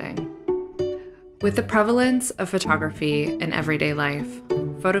understanding. With the prevalence of photography in everyday life,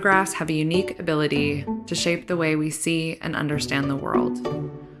 photographs have a unique ability to shape the way we see and understand the world,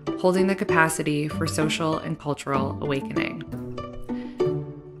 holding the capacity for social and cultural awakening.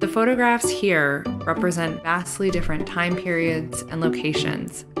 The photographs here represent vastly different time periods and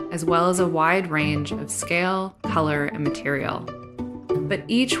locations, as well as a wide range of scale, color, and material. But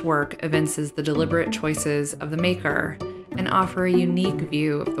each work evinces the deliberate choices of the maker and offer a unique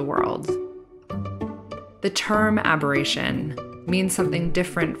view of the world. The term aberration means something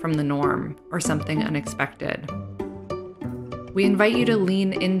different from the norm or something unexpected. We invite you to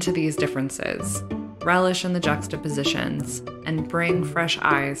lean into these differences, relish in the juxtapositions, and bring fresh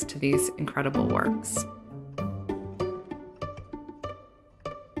eyes to these incredible works.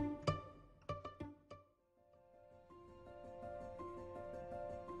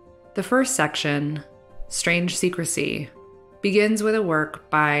 The first section, Strange Secrecy, begins with a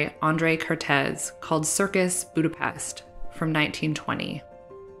work by André Cartez called Circus Budapest from 1920.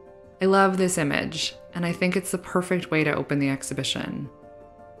 I love this image, and I think it's the perfect way to open the exhibition.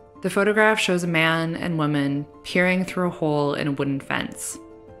 The photograph shows a man and woman peering through a hole in a wooden fence.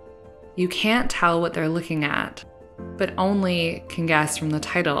 You can't tell what they're looking at, but only can guess from the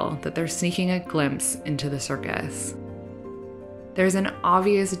title that they're sneaking a glimpse into the circus. There's an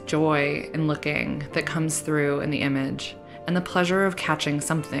obvious joy in looking that comes through in the image, and the pleasure of catching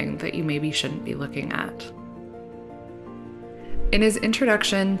something that you maybe shouldn't be looking at. In his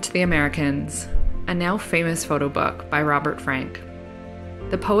introduction to the Americans, a now famous photo book by Robert Frank,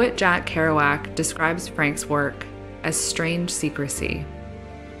 the poet Jack Kerouac describes Frank's work as strange secrecy.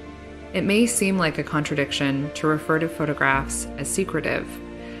 It may seem like a contradiction to refer to photographs as secretive,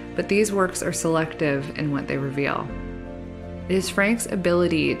 but these works are selective in what they reveal. It is Frank's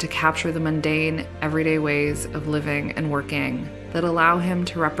ability to capture the mundane, everyday ways of living and working that allow him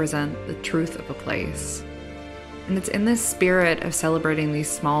to represent the truth of a place. And it's in this spirit of celebrating these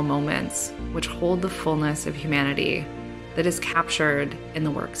small moments, which hold the fullness of humanity, that is captured in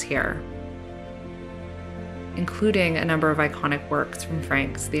the works here, including a number of iconic works from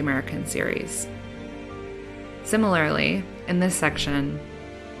Frank's The American series. Similarly, in this section,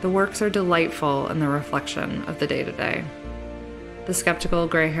 the works are delightful in the reflection of the day-to-day. The skeptical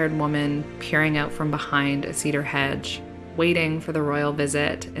gray-haired woman peering out from behind a cedar hedge, waiting for the royal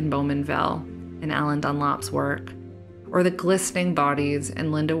visit in Bowmanville in Alan Dunlop's work, or the glistening bodies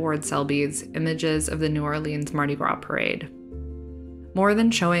in Linda Ward Selby's images of the New Orleans Mardi Gras parade. More than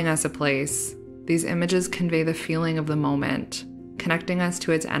showing us a place, these images convey the feeling of the moment, connecting us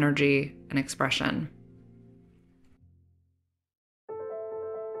to its energy and expression.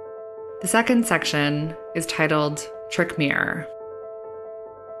 The second section is titled Trick Mirror.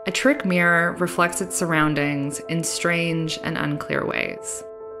 A trick mirror reflects its surroundings in strange and unclear ways.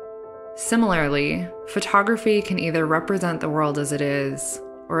 Similarly, photography can either represent the world as it is,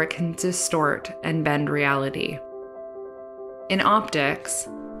 or it can distort and bend reality. In optics,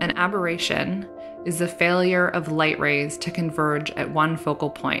 an aberration is the failure of light rays to converge at one focal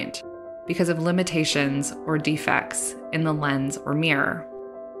point because of limitations or defects in the lens or mirror,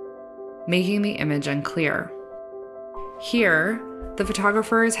 making the image unclear. Here, the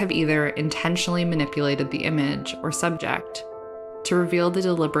photographers have either intentionally manipulated the image or subject to reveal the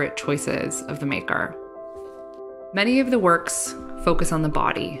deliberate choices of the maker. Many of the works focus on the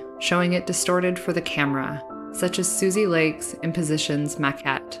body, showing it distorted for the camera, such as Susie Lake's Impositions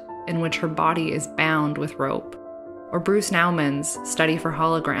maquette, in which her body is bound with rope, or Bruce Naumann's Study for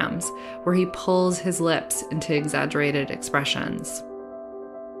Holograms, where he pulls his lips into exaggerated expressions.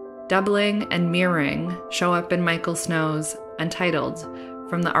 Doubling and mirroring show up in Michael Snow's Untitled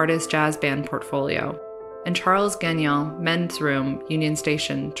from the Artist Jazz Band portfolio, and Charles Gagnon, Men's Room, Union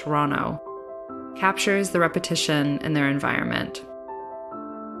Station, Toronto, captures the repetition in their environment.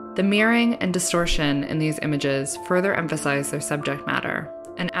 The mirroring and distortion in these images further emphasize their subject matter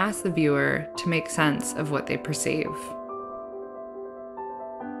and ask the viewer to make sense of what they perceive.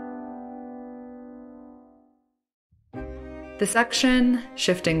 The section,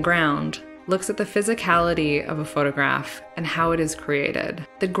 Shifting Ground, looks at the physicality of a photograph and how it is created.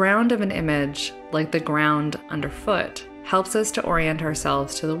 The ground of an image, like the ground underfoot, helps us to orient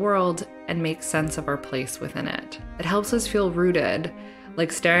ourselves to the world and make sense of our place within it. It helps us feel rooted,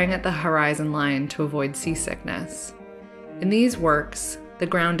 like staring at the horizon line to avoid seasickness. In these works, the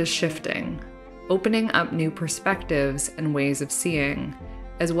ground is shifting, opening up new perspectives and ways of seeing,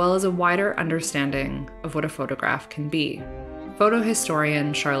 as well as a wider understanding of what a photograph can be. Photo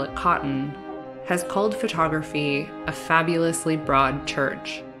historian Charlotte Cotton has called photography a fabulously broad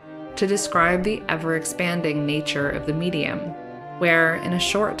church to describe the ever-expanding nature of the medium, where in a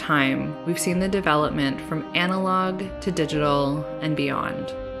short time we've seen the development from analog to digital and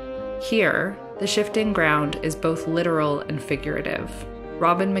beyond. Here, the shifting ground is both literal and figurative.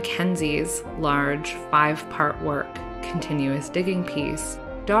 Robin Mackenzie's large 5-part work, Continuous Digging piece,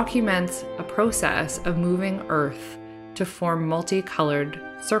 documents a process of moving earth to form multicolored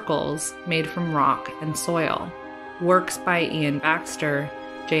circles made from rock and soil. Works by Ian Baxter,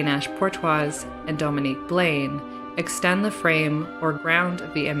 Jane Ash Portoise, and Dominique Blaine extend the frame or ground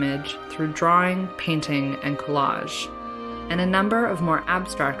of the image through drawing, painting, and collage. And a number of more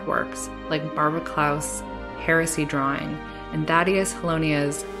abstract works, like Barbara Klaus' Heresy Drawing and Thaddeus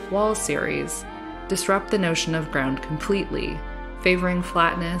Helonia's Wall series, disrupt the notion of ground completely, favoring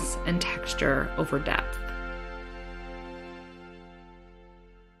flatness and texture over depth.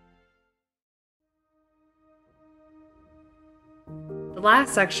 The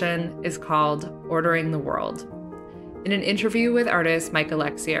last section is called Ordering the World. In an interview with artist Mike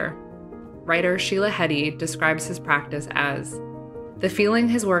Alexier, writer Sheila Heti describes his practice as, "The feeling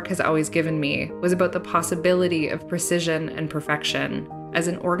his work has always given me was about the possibility of precision and perfection as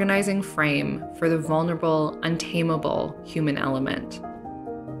an organizing frame for the vulnerable, untamable human element."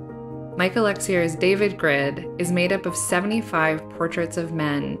 Mike Alexier's David Grid is made up of 75 portraits of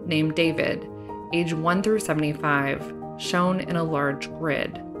men named David, age 1 through 75, shown in a large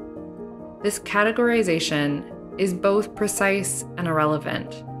grid. This categorization is both precise and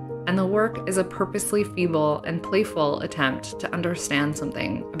irrelevant, and the work is a purposely feeble and playful attempt to understand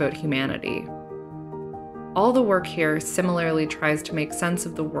something about humanity. All the work here similarly tries to make sense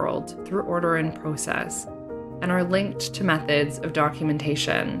of the world through order and process, and are linked to methods of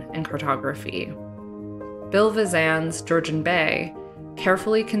documentation and cartography. Bill Vazan's Georgian Bay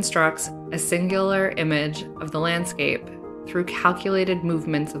carefully constructs a singular image of the landscape through calculated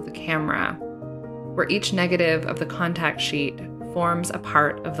movements of the camera, where each negative of the contact sheet forms a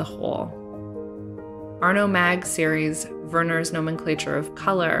part of the whole. Arno Mag's series, Werner's Nomenclature of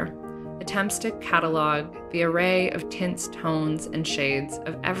Color, attempts to catalog the array of tints, tones, and shades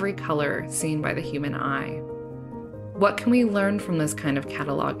of every color seen by the human eye. What can we learn from this kind of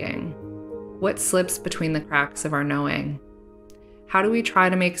cataloging? What slips between the cracks of our knowing? How do we try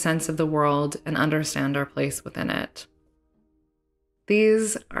to make sense of the world and understand our place within it?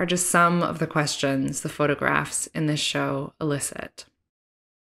 These are just some of the questions the photographs in this show elicit.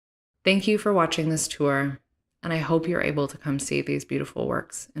 Thank you for watching this tour, and I hope you're able to come see these beautiful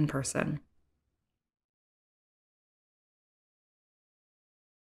works in person.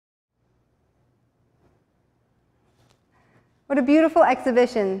 What a beautiful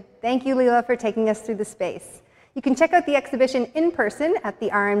exhibition. Thank you, Leela, for taking us through the space. You can check out the exhibition in person at the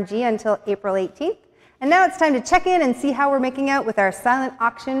RMG until April 18th. And now it's time to check in and see how we're making out with our silent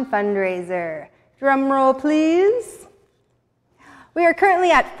auction fundraiser. Drum roll, please. We are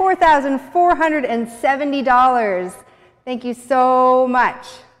currently at $4,470. Thank you so much.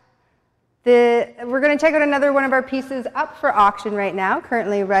 We're going to check out another one of our pieces up for auction right now,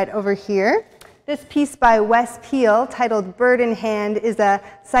 currently right over here. This piece by Wes Peel, titled Bird in Hand, is a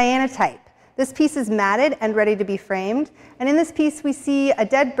cyanotype. This piece is matted and ready to be framed. And in this piece, we see a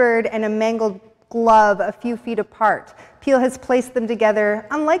dead bird and a mangled glove a few feet apart. Peel has placed them together,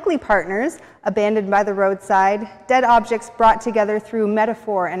 unlikely partners, abandoned by the roadside, dead objects brought together through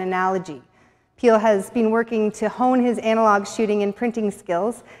metaphor and analogy. Peel has been working to hone his analog shooting and printing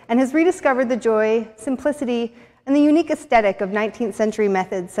skills and has rediscovered the joy, simplicity, and the unique aesthetic of 19th century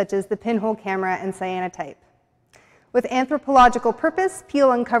methods such as the pinhole camera and cyanotype. With anthropological purpose, Peel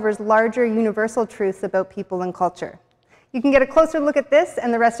uncovers larger universal truths about people and culture. You can get a closer look at this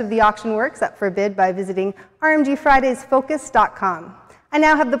and the rest of the auction works up for bid by visiting rmgfridaysfocus.com. I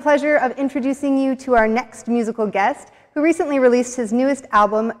now have the pleasure of introducing you to our next musical guest, who recently released his newest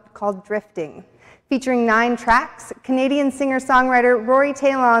album called Drifting. Featuring 9 tracks, Canadian singer-songwriter Rory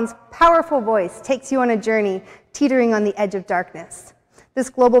Taillon's powerful voice takes you on a journey teetering on the edge of darkness. This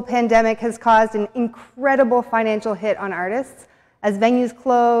global pandemic has caused an incredible financial hit on artists, as venues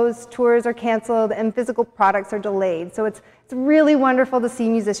close, tours are canceled, and physical products are delayed. So it's really wonderful to see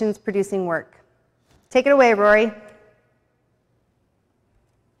musicians producing work. Take it away, Rory.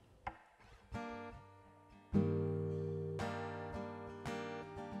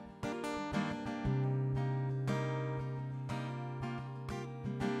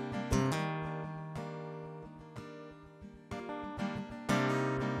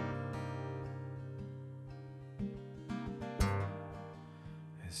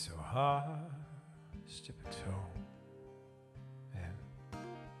 hearts dip a toe in.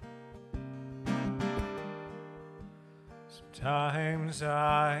 Sometimes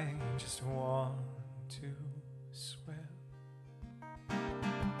I just want to swim,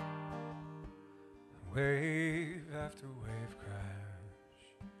 wave after wave crash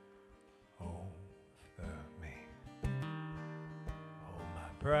over me. Hold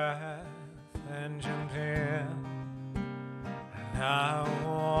my breath and jump in, and I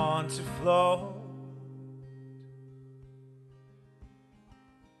want to float.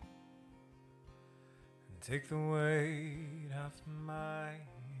 And take the weight off my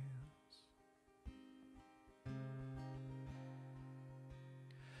heels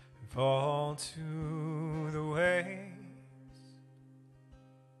and fall to the waves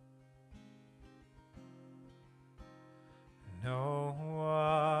and know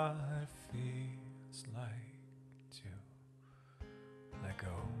what it feels like to let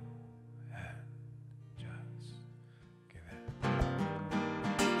go and just give in.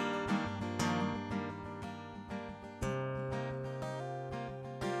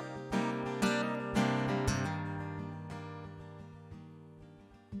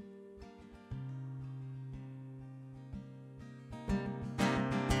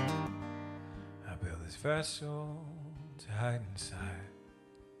 I built this vessel to hide inside.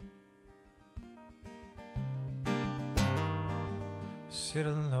 Sit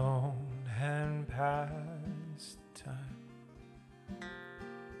alone and pass the time.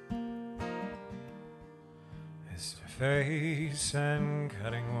 It's to face and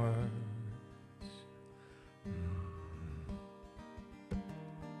cutting words.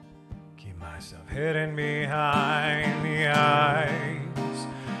 Keep myself hidden behind the eyes,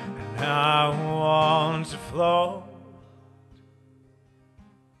 and I want to float.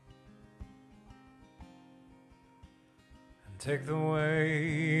 Take the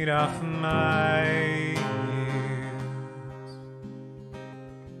weight off my ears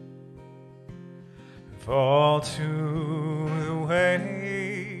and fall to the waves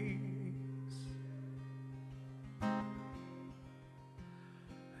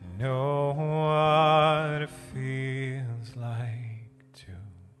and know what it feels like to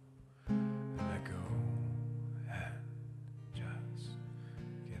let go and just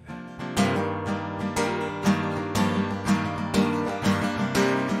give in.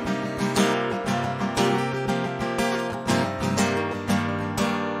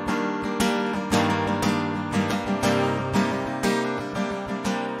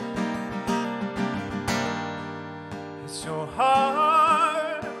 So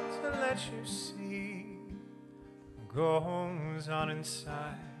hard to let you see what goes on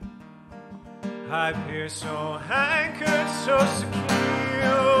inside. I appear so anchored, so secure.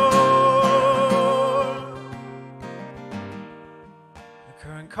 The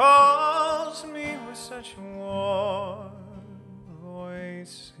current calls me with such warm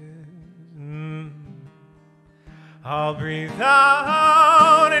voices. I'll breathe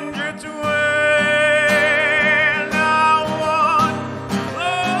out and drift away.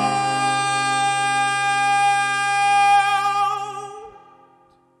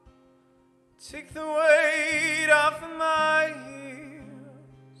 Take the weight off of my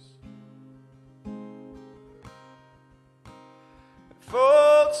heels and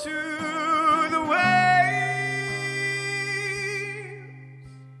fall to the waves.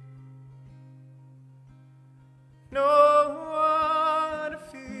 Know what it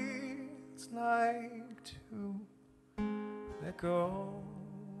feels like to let go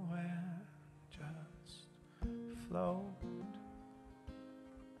and just float.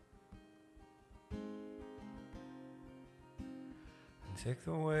 Take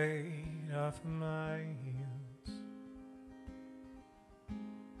the weight off of my heels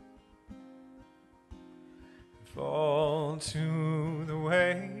and fall to the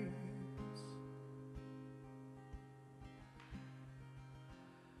waves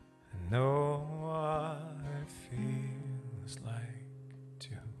and know what it feels like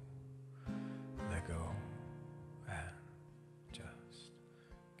to let go and just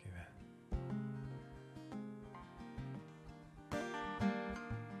give in.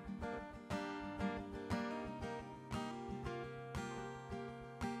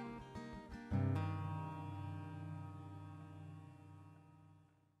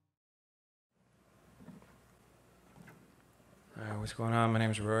 What's going on? My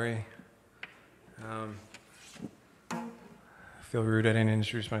name is Rory. I feel rude I didn't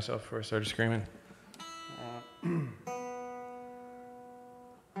introduce myself before I started screaming.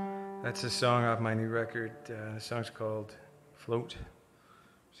 That's a song off my new record. The song's called Float.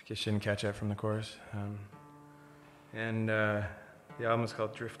 Just in case you didn't catch that from the chorus. The album is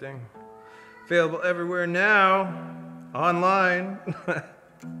called Drifting. Available everywhere now, online. All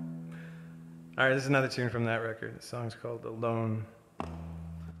right, this is another tune from that record. The song's called Alone.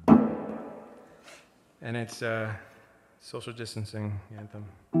 And it's a social distancing anthem.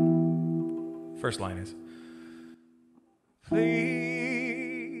 First line is, please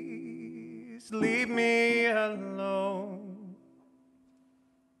leave me alone.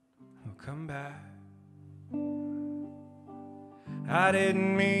 I'll come back. I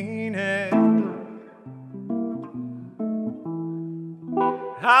didn't mean it.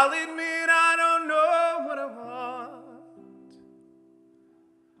 I'll admit I don't know what I want.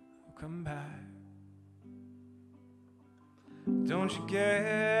 I'll come back. Don't you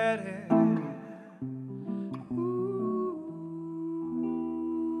get it?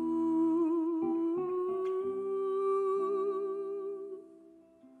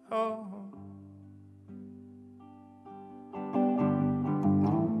 Oh.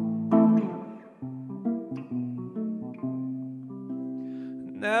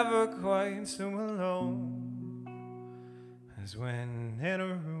 Never quite so alone as when in a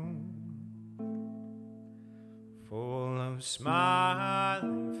room full of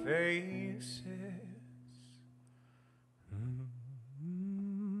smiling faces.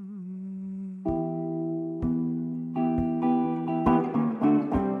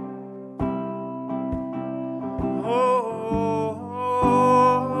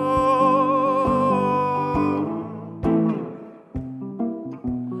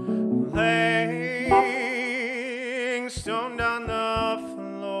 Stoned on the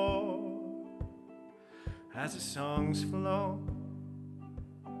floor as the songs flow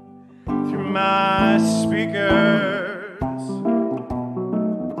through my speakers,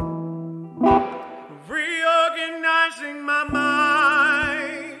 reorganizing my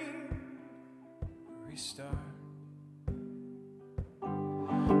mind. Restart,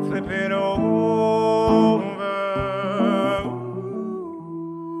 flip it over.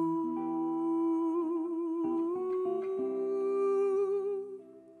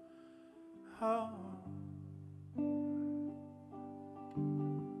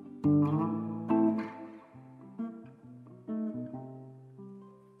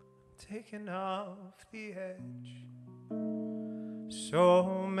 Taken off the edge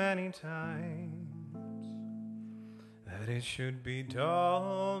so many times that it should be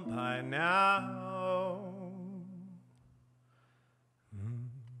dull by now.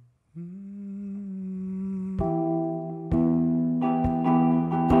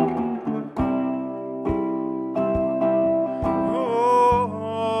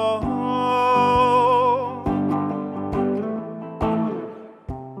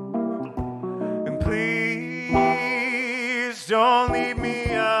 Don't leave me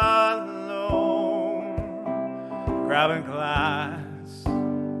alone. Grab a glass.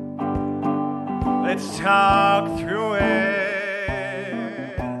 Let's talk through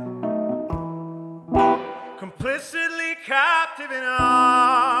it. Complicitly captive in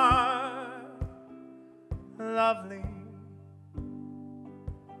our lovely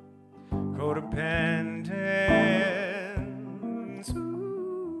codependence.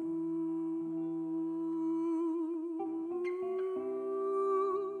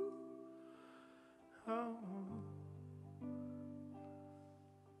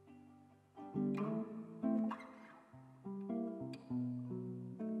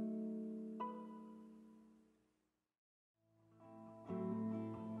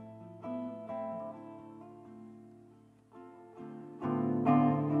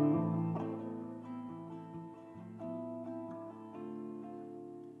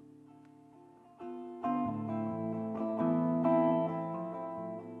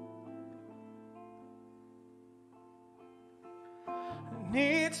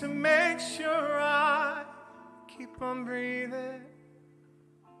 Need to make sure I keep on breathing,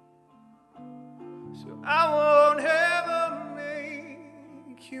 so I won't ever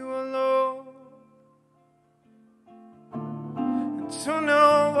make you alone. And to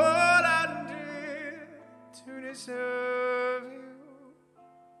know what I did to deserve you,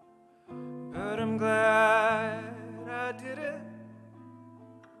 but I'm glad I did it,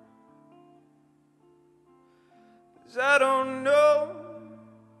 'cause I don't know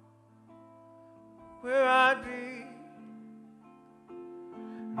where I'd be,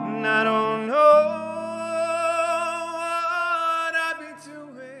 and I don't know what I'd be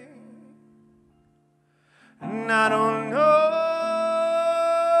doing, and I don't know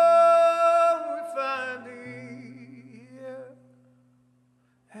if I'd be here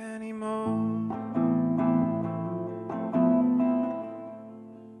anymore.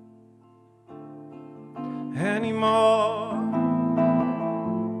 Anymore.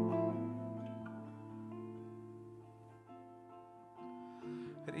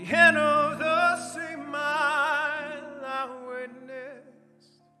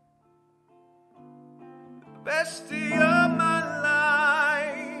 best day of my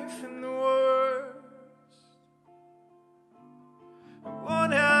life and the worst.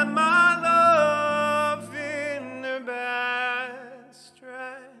 One had my love in a bad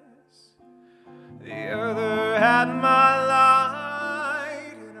stress, the other had my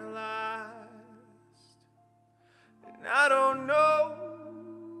light in a last. And I don't know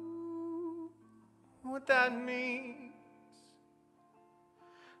what that means.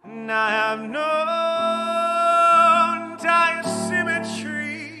 And I have no entire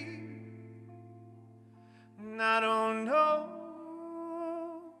symmetry, and I don't know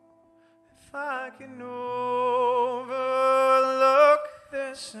if I can overlook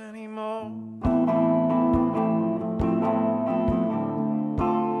this anymore.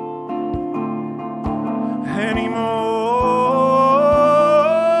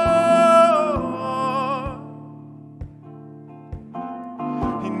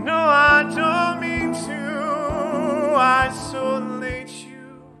 You know I don't mean to isolate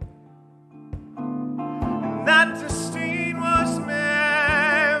you, and that disdain was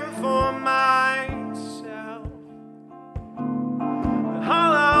meant for myself.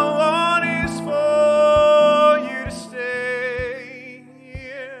 All I want is for you to stay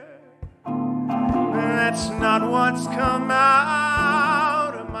here. That's not what's come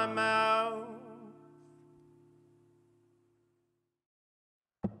out of my mouth.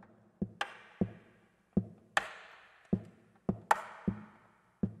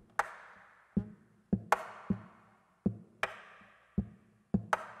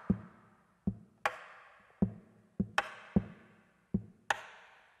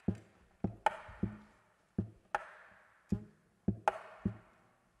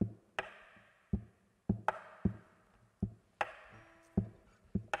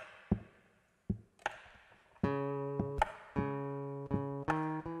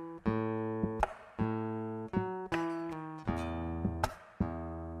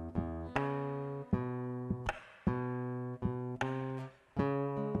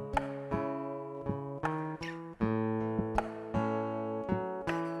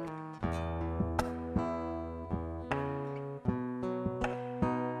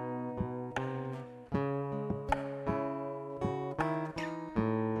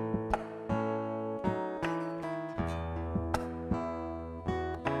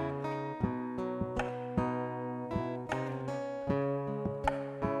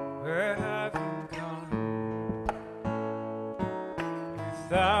 Where have you gone?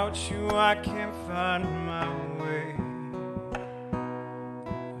 Without you I can't find my way.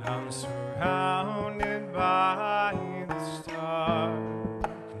 I'm surrounded by the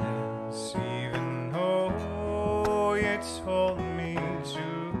darkness, even though you told me to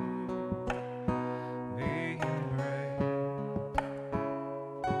be brave.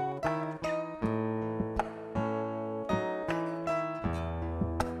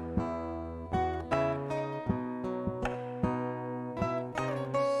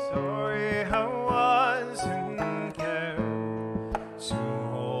 Sorry I wasn't there to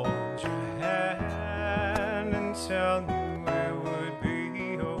hold your hand and tell you it would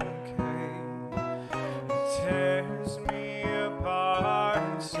be okay. It tears me apart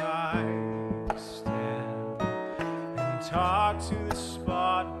inside to stand and talk to the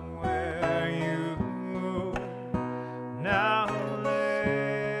spot where you now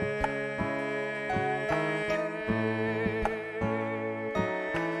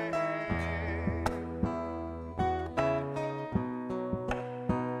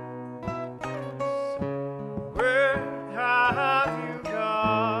Where have you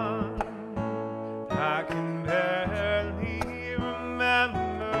gone? I can barely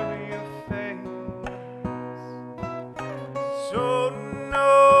remember your face. Don't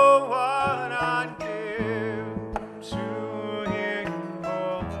know what I'd give to hear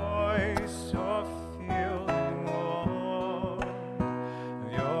your voice or feel the warmth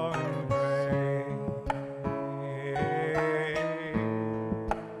of your embrace.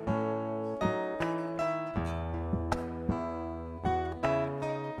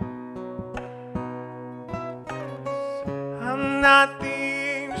 I'm not the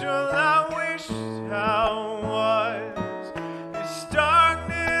angel I wished I was. This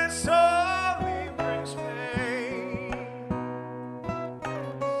darkness only brings pain.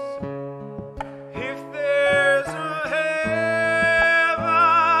 If there's a heaven,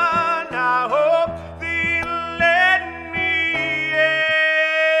 I hope they'll let me in.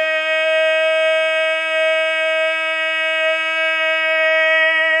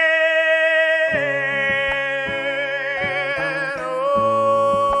 Oh.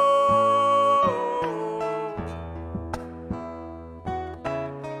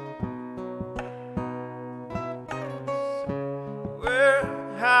 where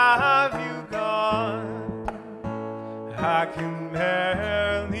have you gone? I can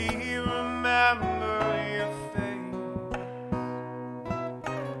barely remember your face.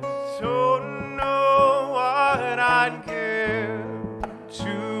 Don't know what I'd give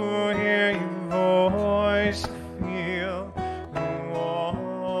to hear your voice, feel the warmth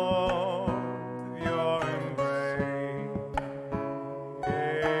of your embrace.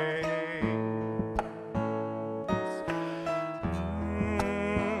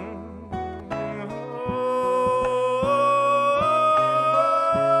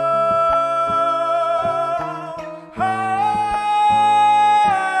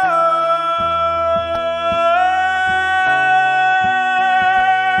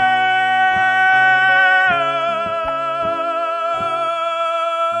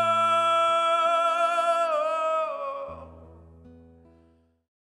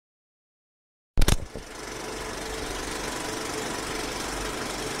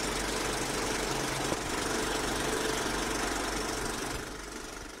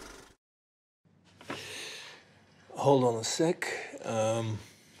 Hold on a sec.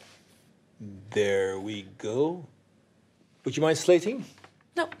 There we go. Would you mind slating?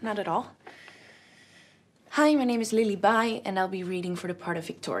 No, not at all. Hi, my name is Lily Bai, and I'll be reading for the part of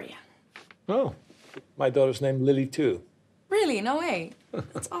Victoria. Oh, my daughter's named Lily too. Really? No way.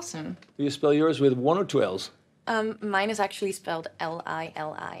 That's awesome. Do you spell yours with 1 or 2 L's? Mine is actually spelled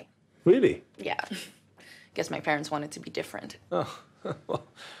Lili. Really? Yeah. Guess my parents wanted to be different. Oh, well,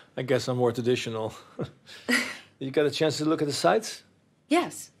 I guess I'm more traditional. You got a chance to look at the sites?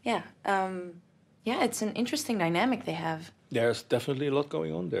 Yes, yeah. Yeah, it's an interesting dynamic they have. There's definitely a lot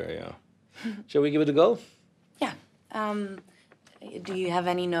going on there, yeah. Shall we give it a go? Yeah. Do you have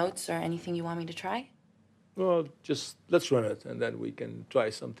any notes or anything you want me to try? Well, just let's run it, and then we can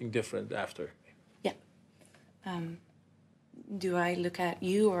try something different after. Yeah. Do I look at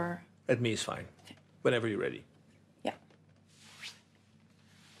you or? At me is fine. Okay. Whenever you're ready. Yeah.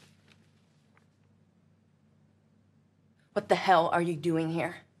 What the hell are you doing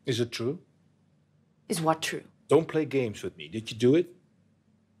here? Is it true? Is what true? Don't play games with me. Did you do it?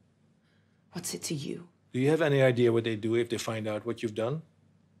 What's it to you? Do you have any idea what they do if they find out what you've done?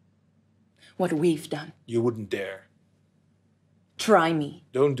 What we've done. You wouldn't dare. Try me.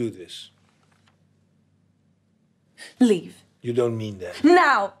 Don't do this. Leave. You don't mean that.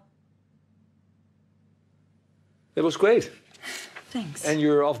 Now! That was great. Thanks. And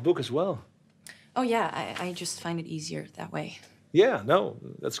you're off book as well. Oh, yeah, I just find it easier that way. Yeah, no,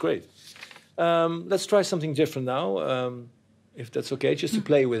 that's great. Let's try something different now, if that's okay, just to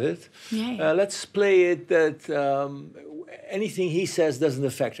play with it. Yeah. Let's play it that anything he says doesn't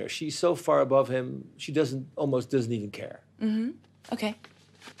affect her. She's so far above him, she almost doesn't even care. Mm-hmm. Okay.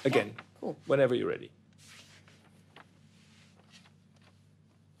 Again, yeah, cool. Whenever you're ready.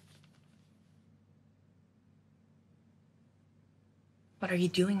 What are you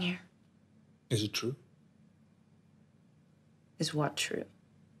doing here? Is it true? Is what true?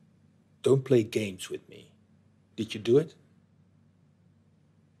 Don't play games with me. Did you do it?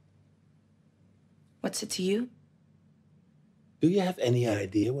 What's it to you? Do you have any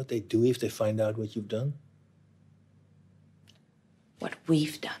idea what they do if they find out what you've done? What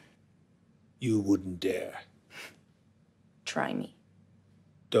we've done. You wouldn't dare. Try me.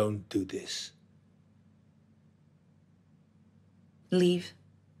 Don't do this. Leave.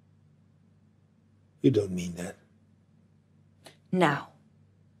 You don't mean that. Now.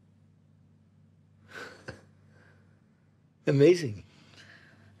 Amazing.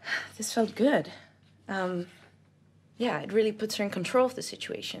 This felt good. Yeah, it really puts her in control of the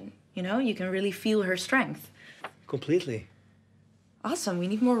situation. You know, you can really feel her strength. Completely. Awesome, we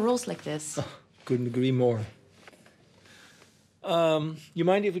need more roles like this. Oh, couldn't agree more. You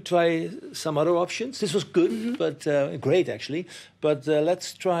mind if we try some other options? This was good, but great actually. But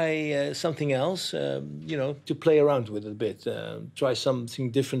let's try something else, you know, to play around with it a bit. Try something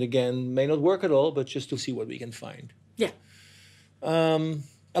different again. May not work at all, but just to see what we can find. Yeah.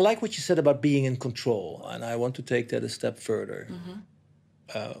 I like what you said about being in control, and I want to take that a step further.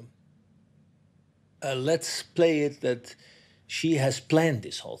 Let's play it that she has planned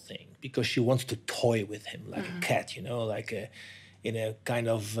this whole thing because she wants to toy with him like a cat, you know, like in a kind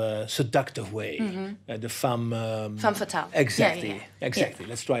of seductive way. The femme fatale. Exactly, Yeah. exactly.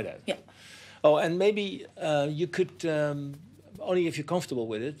 Let's try that. Yeah. Oh, and maybe you could, only if you're comfortable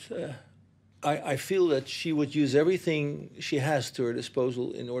with it, I feel that she would use everything she has to her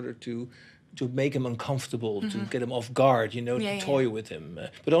disposal in order to make him uncomfortable, to get him off guard, you know, to toy with him.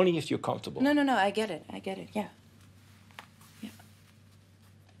 But only if you're comfortable. No, I get it, yeah.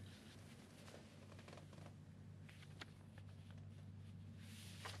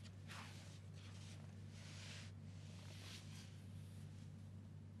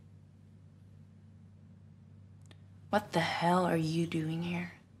 What the hell are you doing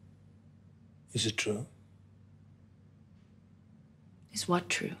here? Is it true? Is what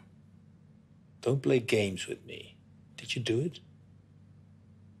true? Don't play games with me. Did you do it?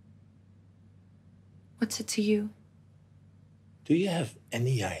 What's it to you? Do you have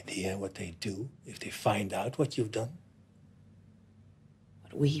any idea what they do if they find out what you've done?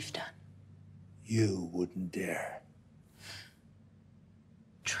 What we've done? You wouldn't dare.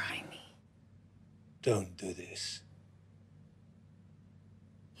 Try me. Don't do this.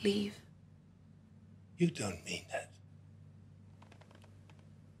 Leave. You don't mean that.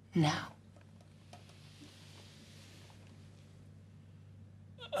 Now.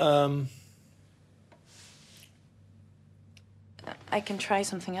 I can try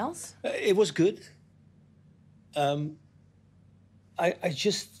something else? It was good. I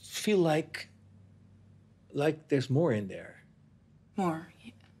just feel like there's more in there. More?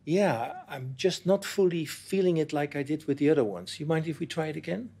 Yeah, I'm just not fully feeling it like I did with the other ones. You mind if we try it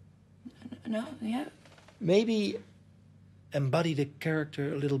again? No, yeah. Maybe embody the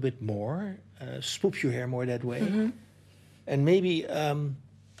character a little bit more, swoop your hair more that way, and maybe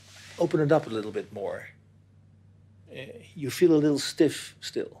open it up a little bit more. You feel a little stiff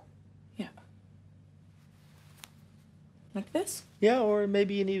still. Yeah. Like this? Yeah, or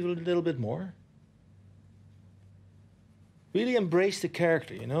maybe you need a little bit more. Really embrace the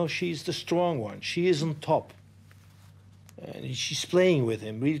character, you know? She's the strong one. She is on top. And she's playing with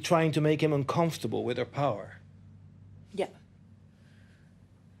him, really trying to make him uncomfortable with her power. Yeah.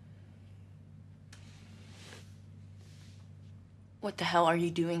 What the hell are you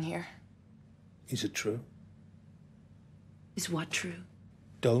doing here? Is it true? Is what true?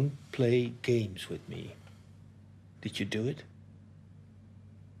 Don't play games with me. Did you do it?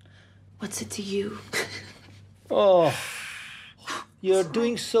 What's it to you? Oh, you're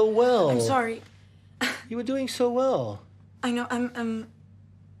doing so well. I'm sorry. You were doing so well. I know, I'm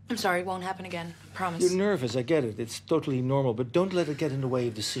sorry, it won't happen again. I promise. You're nervous, I get it. It's totally normal, but don't let it get in the way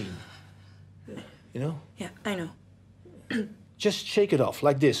of the scene. You know? Yeah, I know. Just shake it off,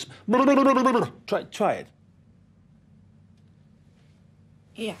 like this. Try it.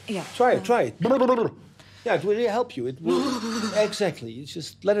 Yeah. Try it. Yeah, it will really help you. It will. Exactly. You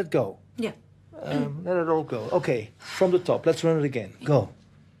just let it go. Yeah. Let it all go. Okay, from the top. Let's run it again. Go.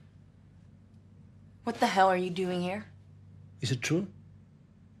 What the hell are you doing here? Is it true?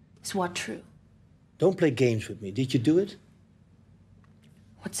 Is what true? Don't play games with me. Did you do it?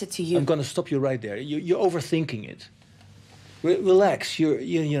 What's it to you? I'm gonna stop you right there. You're overthinking it. Relax.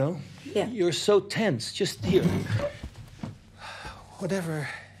 You know. Yeah. You're so tense. Just here. Whatever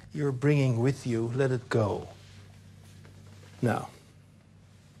you're bringing with you, let it go. Now,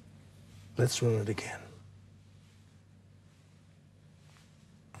 let's run it again.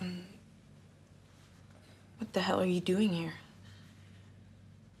 What the hell are you doing here?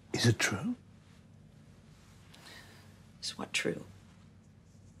 Is it true? Is what true?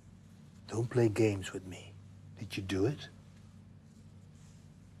 Don't play games with me. Did you do it?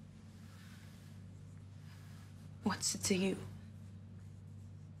 What's it to you?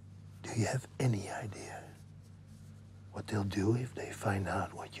 Do you have any idea what they'll do if they find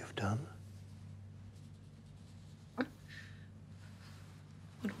out what you've done? What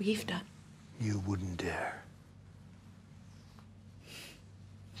we've done? You wouldn't dare.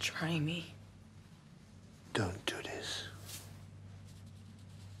 Try me. Don't do this.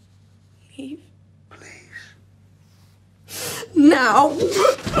 Leave. Please. Now!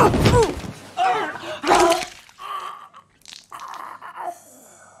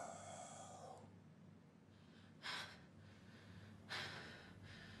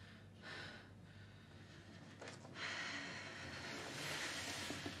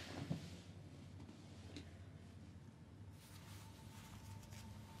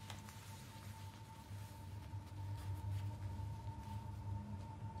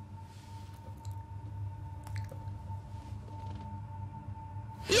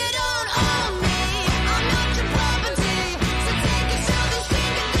 You don't own me, I'm not your property. So take it so you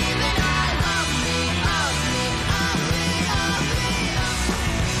think and leave it all of me, of me, of me, of me, of me.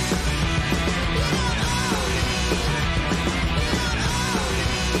 You don't own me, you don't own me, you don't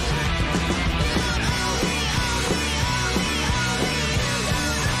own me, own me, own me, own me, you don't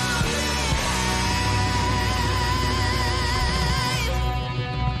own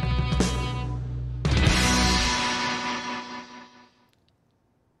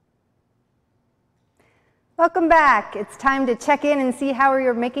Welcome back. It's time to check in and see how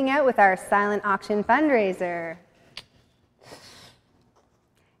you're making out with our silent auction fundraiser.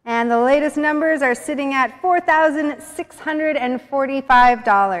 And the latest numbers are sitting at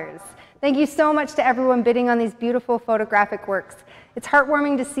 $4,645. Thank you so much to everyone bidding on these beautiful photographic works. It's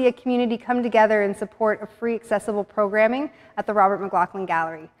heartwarming to see a community come together in support of free accessible programming at the Robert McLaughlin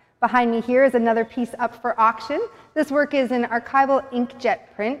Gallery. Behind me here is another piece up for auction. This work is an archival inkjet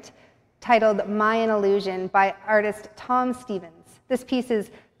print titled Mayan Illusion by artist Tom Stevens. This piece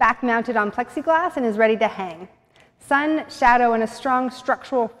is back mounted on plexiglass and is ready to hang. Sun, shadow, and a strong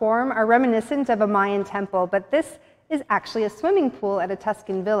structural form are reminiscent of a Mayan temple, but this is actually a swimming pool at a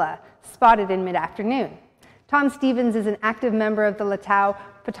Tuscan villa, spotted in mid-afternoon. Tom Stevens is an active member of the Latau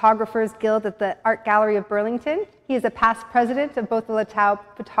Photographers Guild at the Art Gallery of Burlington. He is a past president of both the Latau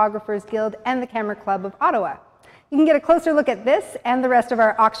Photographers Guild and the Camera Club of Ottawa. You can get a closer look at this and the rest of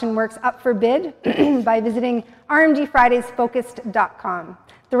our auction works up for bid by visiting rmgfridaysfocused.com.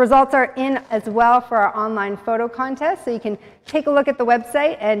 The results are in as well for our online photo contest, so you can take a look at the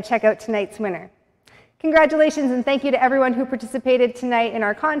website and check out tonight's winner. Congratulations and thank you to everyone who participated tonight in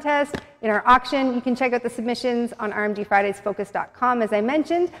our contest, in our auction. You can check out the submissions on rmgfridaysfocus.com as I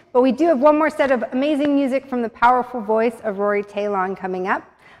mentioned, but we do have one more set of amazing music from the powerful voice of Rory Taillon coming up.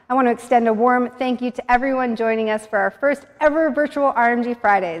 I want to extend a warm thank you to everyone joining us for our first ever virtual RMG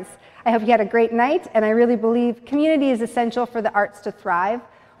Fridays. I hope you had a great night, and I really believe community is essential for the arts to thrive.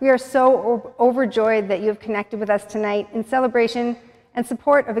 We are so overjoyed that you have connected with us tonight in celebration and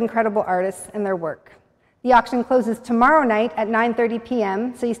support of incredible artists and their work. The auction closes tomorrow night at 9:30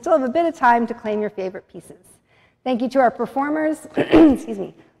 p.m., so you still have a bit of time to claim your favorite pieces. Thank you to our performers, excuse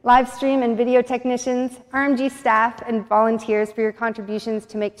me, live stream and video technicians, RMG staff, and volunteers for your contributions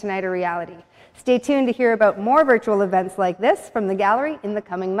to make tonight a reality. Stay tuned to hear about more virtual events like this from the gallery in the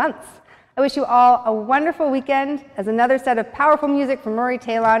coming months. I wish you all a wonderful weekend as another set of powerful music from Rory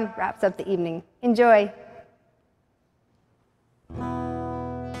Taillon wraps up the evening. Enjoy.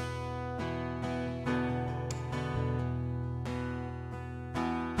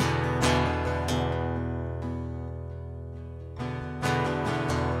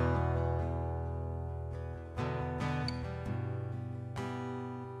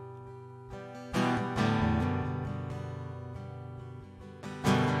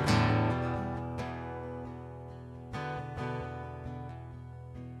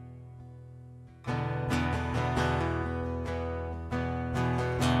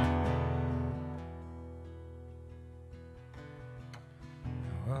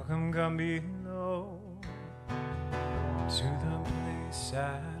 Welcome, come below to the place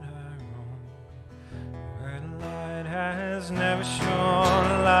that I roam, where the light has never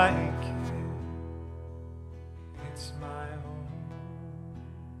shone like it. It's my home.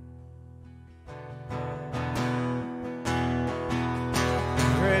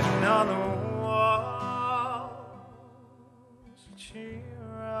 Written on the walls, cheer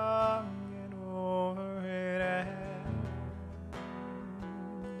up, get over it and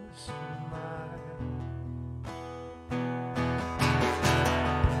smile.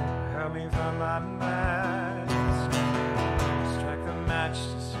 Help me find my mask, strike the match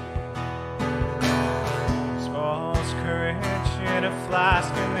to see. This false courage in a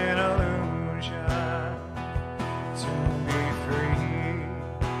flask and an illusion to be free.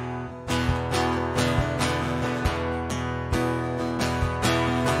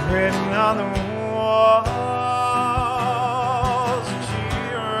 Written on the walls,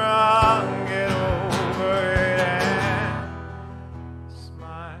 cheer on, get over it and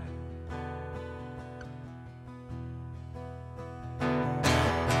smile.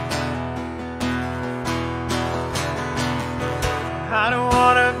 I don't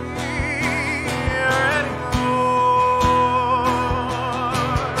wanna be here anymore.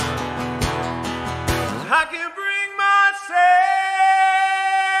 I can't bring myself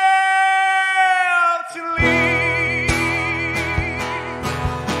to leave.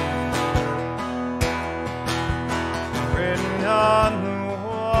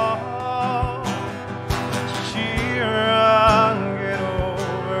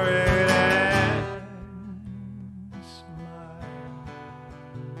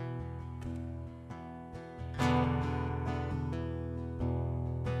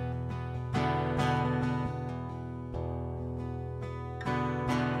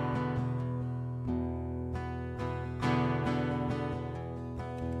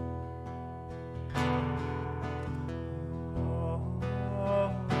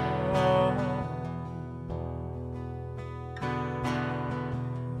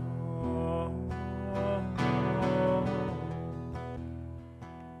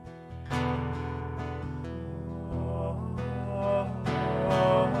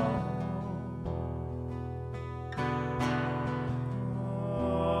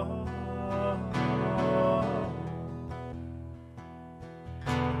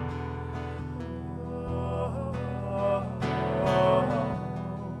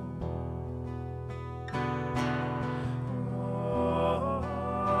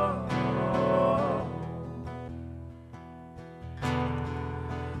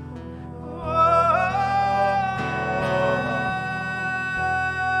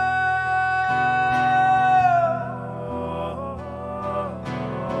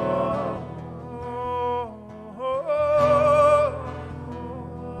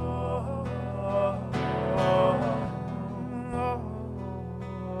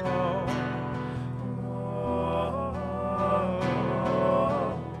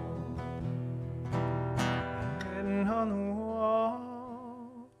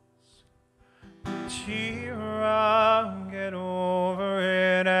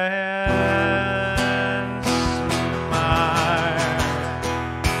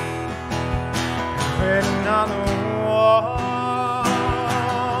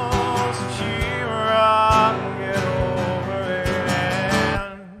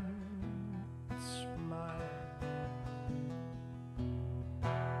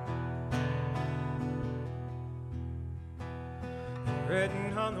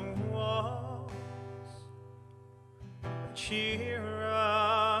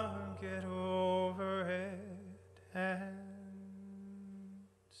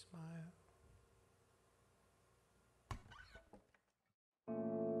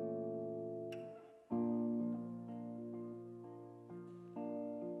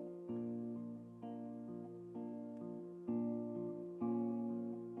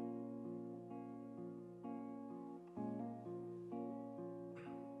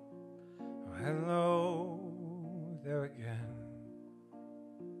 hello there again.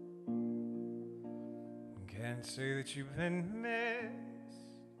 Can't say that you've been missed.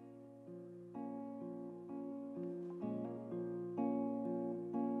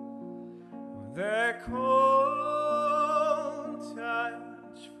 That cold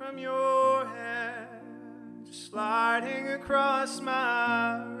touch from your hand just sliding across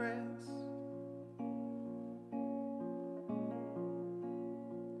my wrist.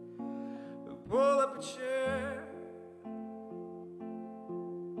 Pull up a chair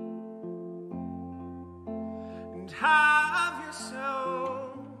and have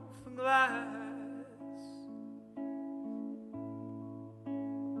yourself a glass.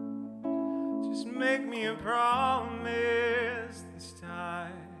 Just make me a promise this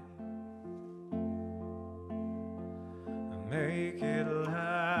time, and make it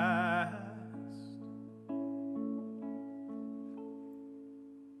last.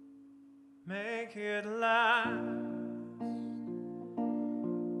 Make it last.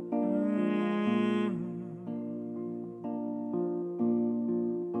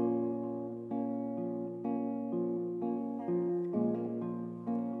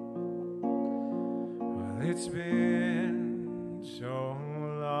 Well, it's been so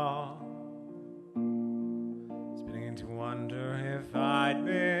long. It's beginning to wonder if I'd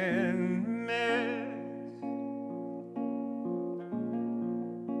been missed.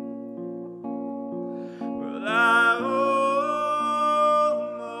 Well, I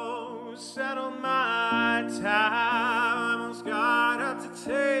almost settled my time. Almost got up to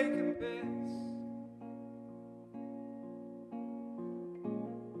take a piss.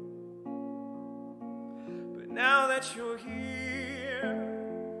 But now that you're here,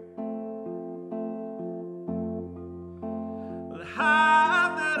 we'll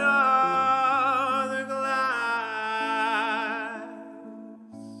have that other glass.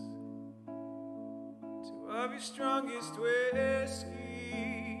 Two of your strongest whiskeys,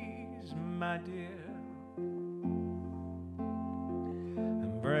 my dear,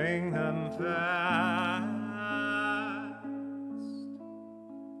 and bring them fast.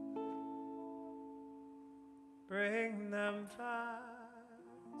 Bring them fast.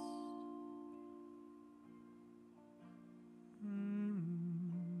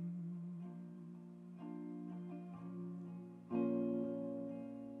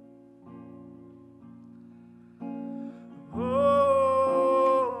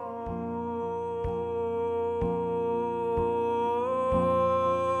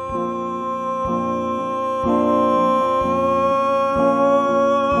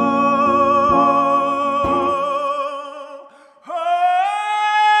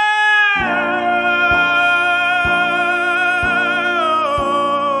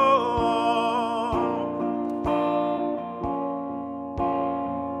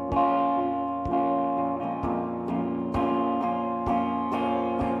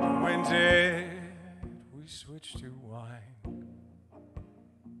 When did we switch to wine?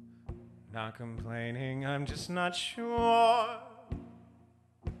 Not complaining, I'm just not sure.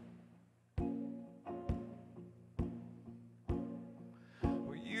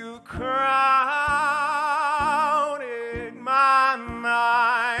 Well, you crowded my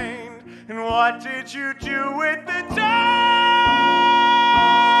mind, and what did you do with the time?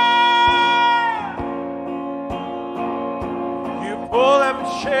 You pull up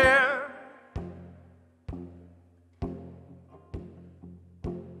a chair,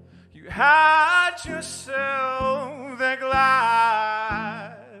 you had yourself that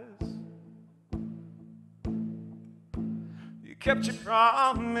glass. You kept your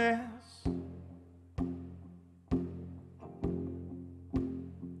promise.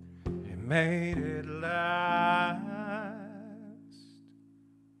 You made it last.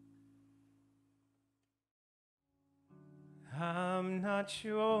 I'm not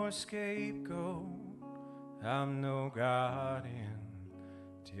your scapegoat. I'm no guardian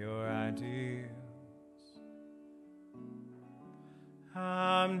to your ideals.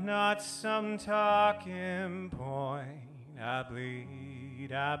 I'm not some talking point. I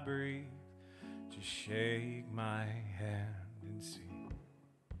bleed, I breathe. Just shake my hand and see.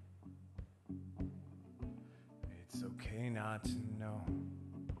 It's okay not to know.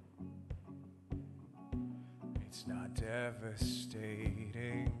 It's not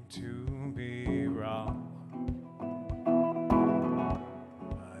devastating to be wrong,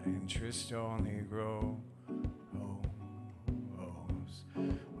 but interest only grows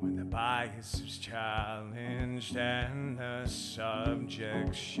when the bias is challenged and the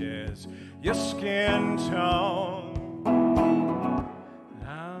subject shares your skin tone.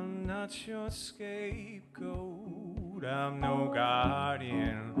 I'm not your scapegoat. I'm no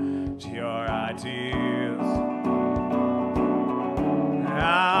guardian to your ideals.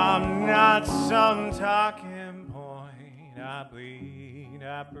 I'm not some talking point. I bleed,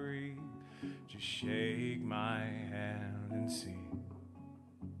 I breathe. Just shake my hand and see.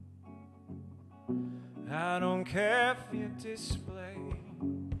 I don't care for your display.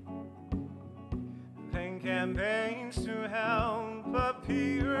 Paint campaigns to help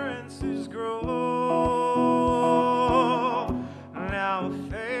appearances grow. Now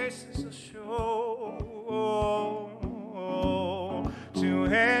faces will show to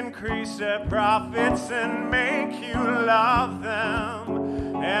increase their profits and make you love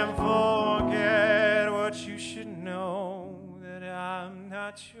them and forget what you should know, that I'm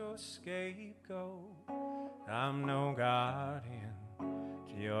not your scapegoat. I'm no guardian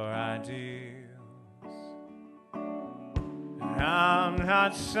to your ideals. I'm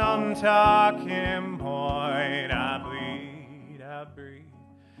not some talking point. I bleed, I breathe.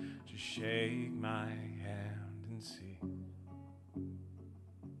 Just shake my hand and see.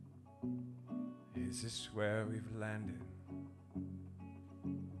 Is this where we've landed?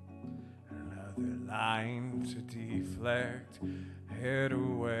 Another line to deflect, head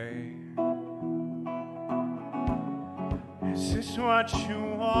away. Is this what you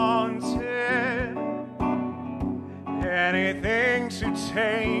wanted? Anything to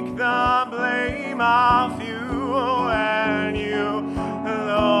take the blame off you and you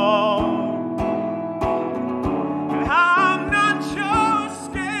alone. And I'm not your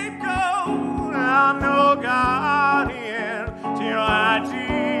scapegoat. I'm no guardian to your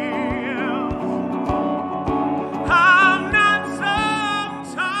ideals. I'm not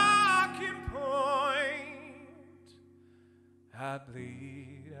some talking point. I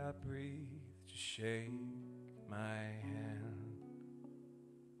bleed, I breathe, just shake my hand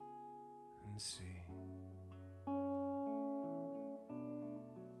and see.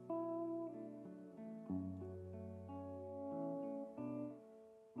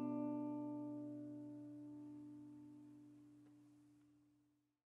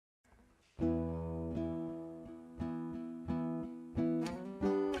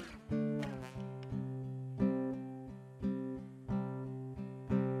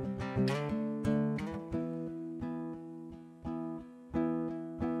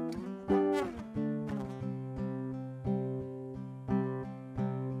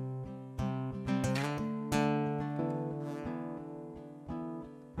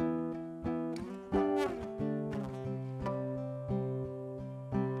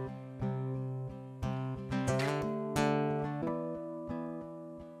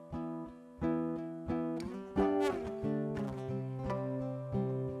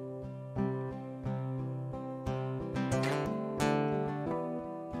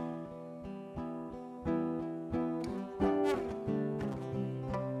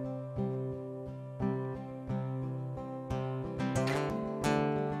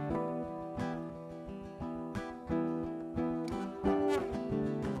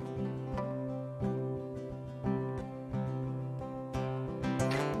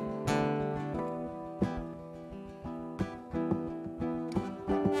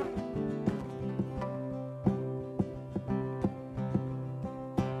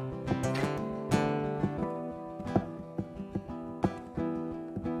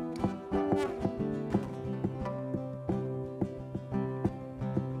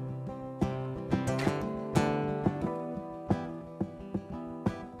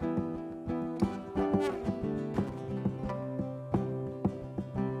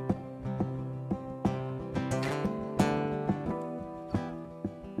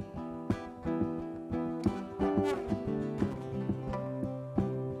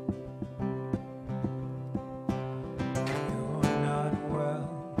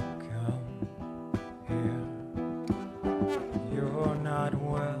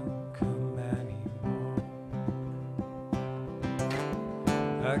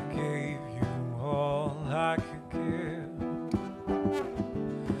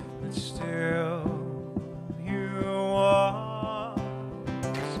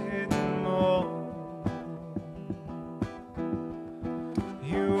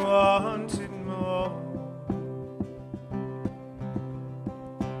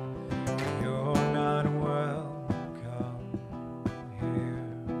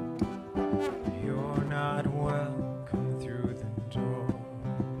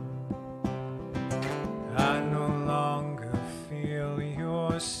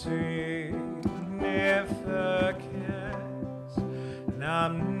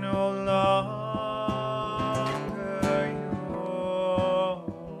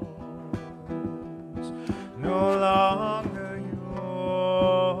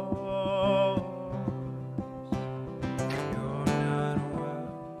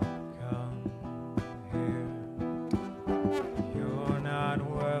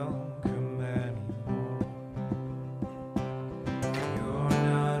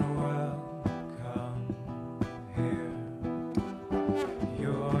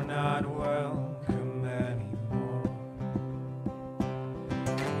 not welcome anymore.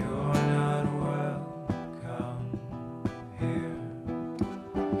 You're not welcome here.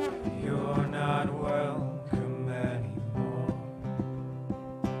 You're not welcome anymore.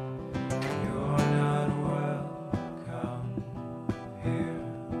 You're not welcome here.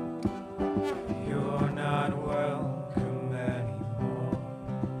 You're not welcome anymore.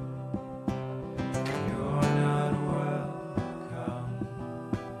 You're not welcome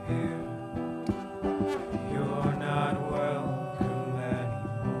here. You're not welcome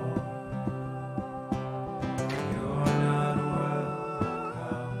anymore. You're not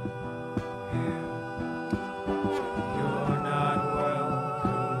welcome here. You're not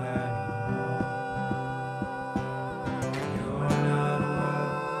welcome anymore. You're not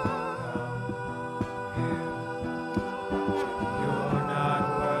welcome here. You're not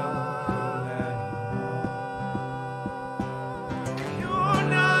welcome anymore. You're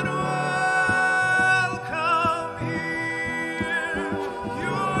not welcome here.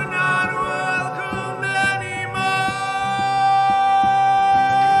 You're not welcome anymore.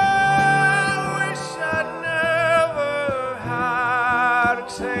 Wish I'd never had a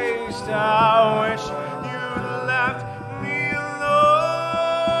taste. I wish you'd left me alone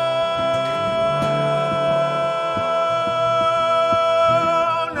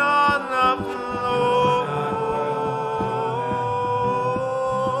on the floor.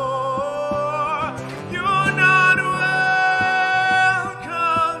 You're not welcome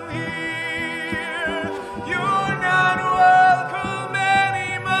here. You're not welcome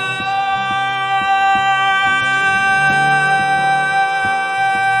anymore.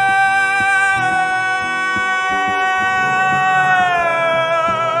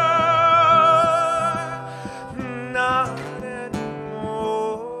 Not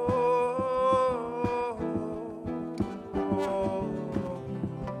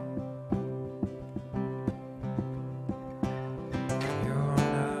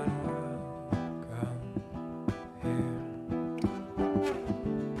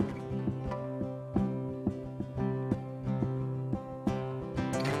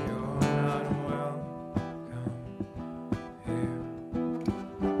You're not welcome here.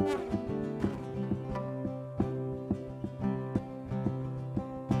 You're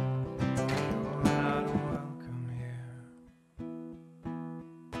not welcome here. You're not welcome here.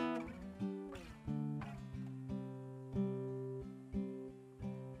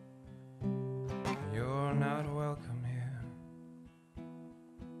 You're not welcome here.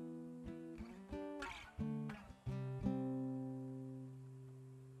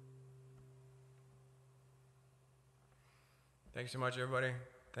 Thanks so much, everybody.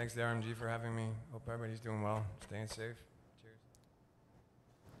 Thanks to RMG for having me. Hope everybody's doing well, staying safe. Cheers.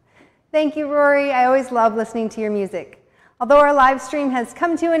 Thank you, Rory. I always love listening to your music. Although our live stream has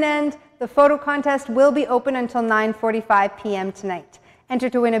come to an end, the photo contest will be open until 9:45 p.m. tonight. Enter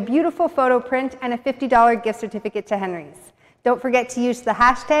to win a beautiful photo print and a $50 gift certificate to Henry's. Don't forget to use the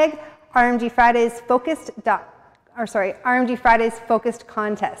hashtag RMG Fridays Focused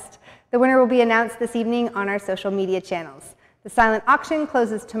Contest. The winner will be announced this evening on our social media channels. The silent auction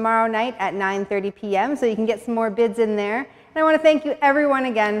closes tomorrow night at 9:30 p.m., so you can get some more bids in there. And I want to thank you everyone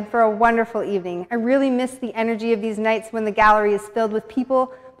again for a wonderful evening. I really miss the energy of these nights when the gallery is filled with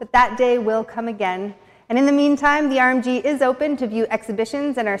people, but that day will come again. And in the meantime, the RMG is open to view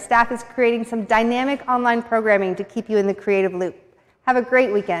exhibitions, and our staff is creating some dynamic online programming to keep you in the creative loop. Have a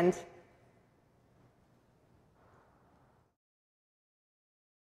great weekend.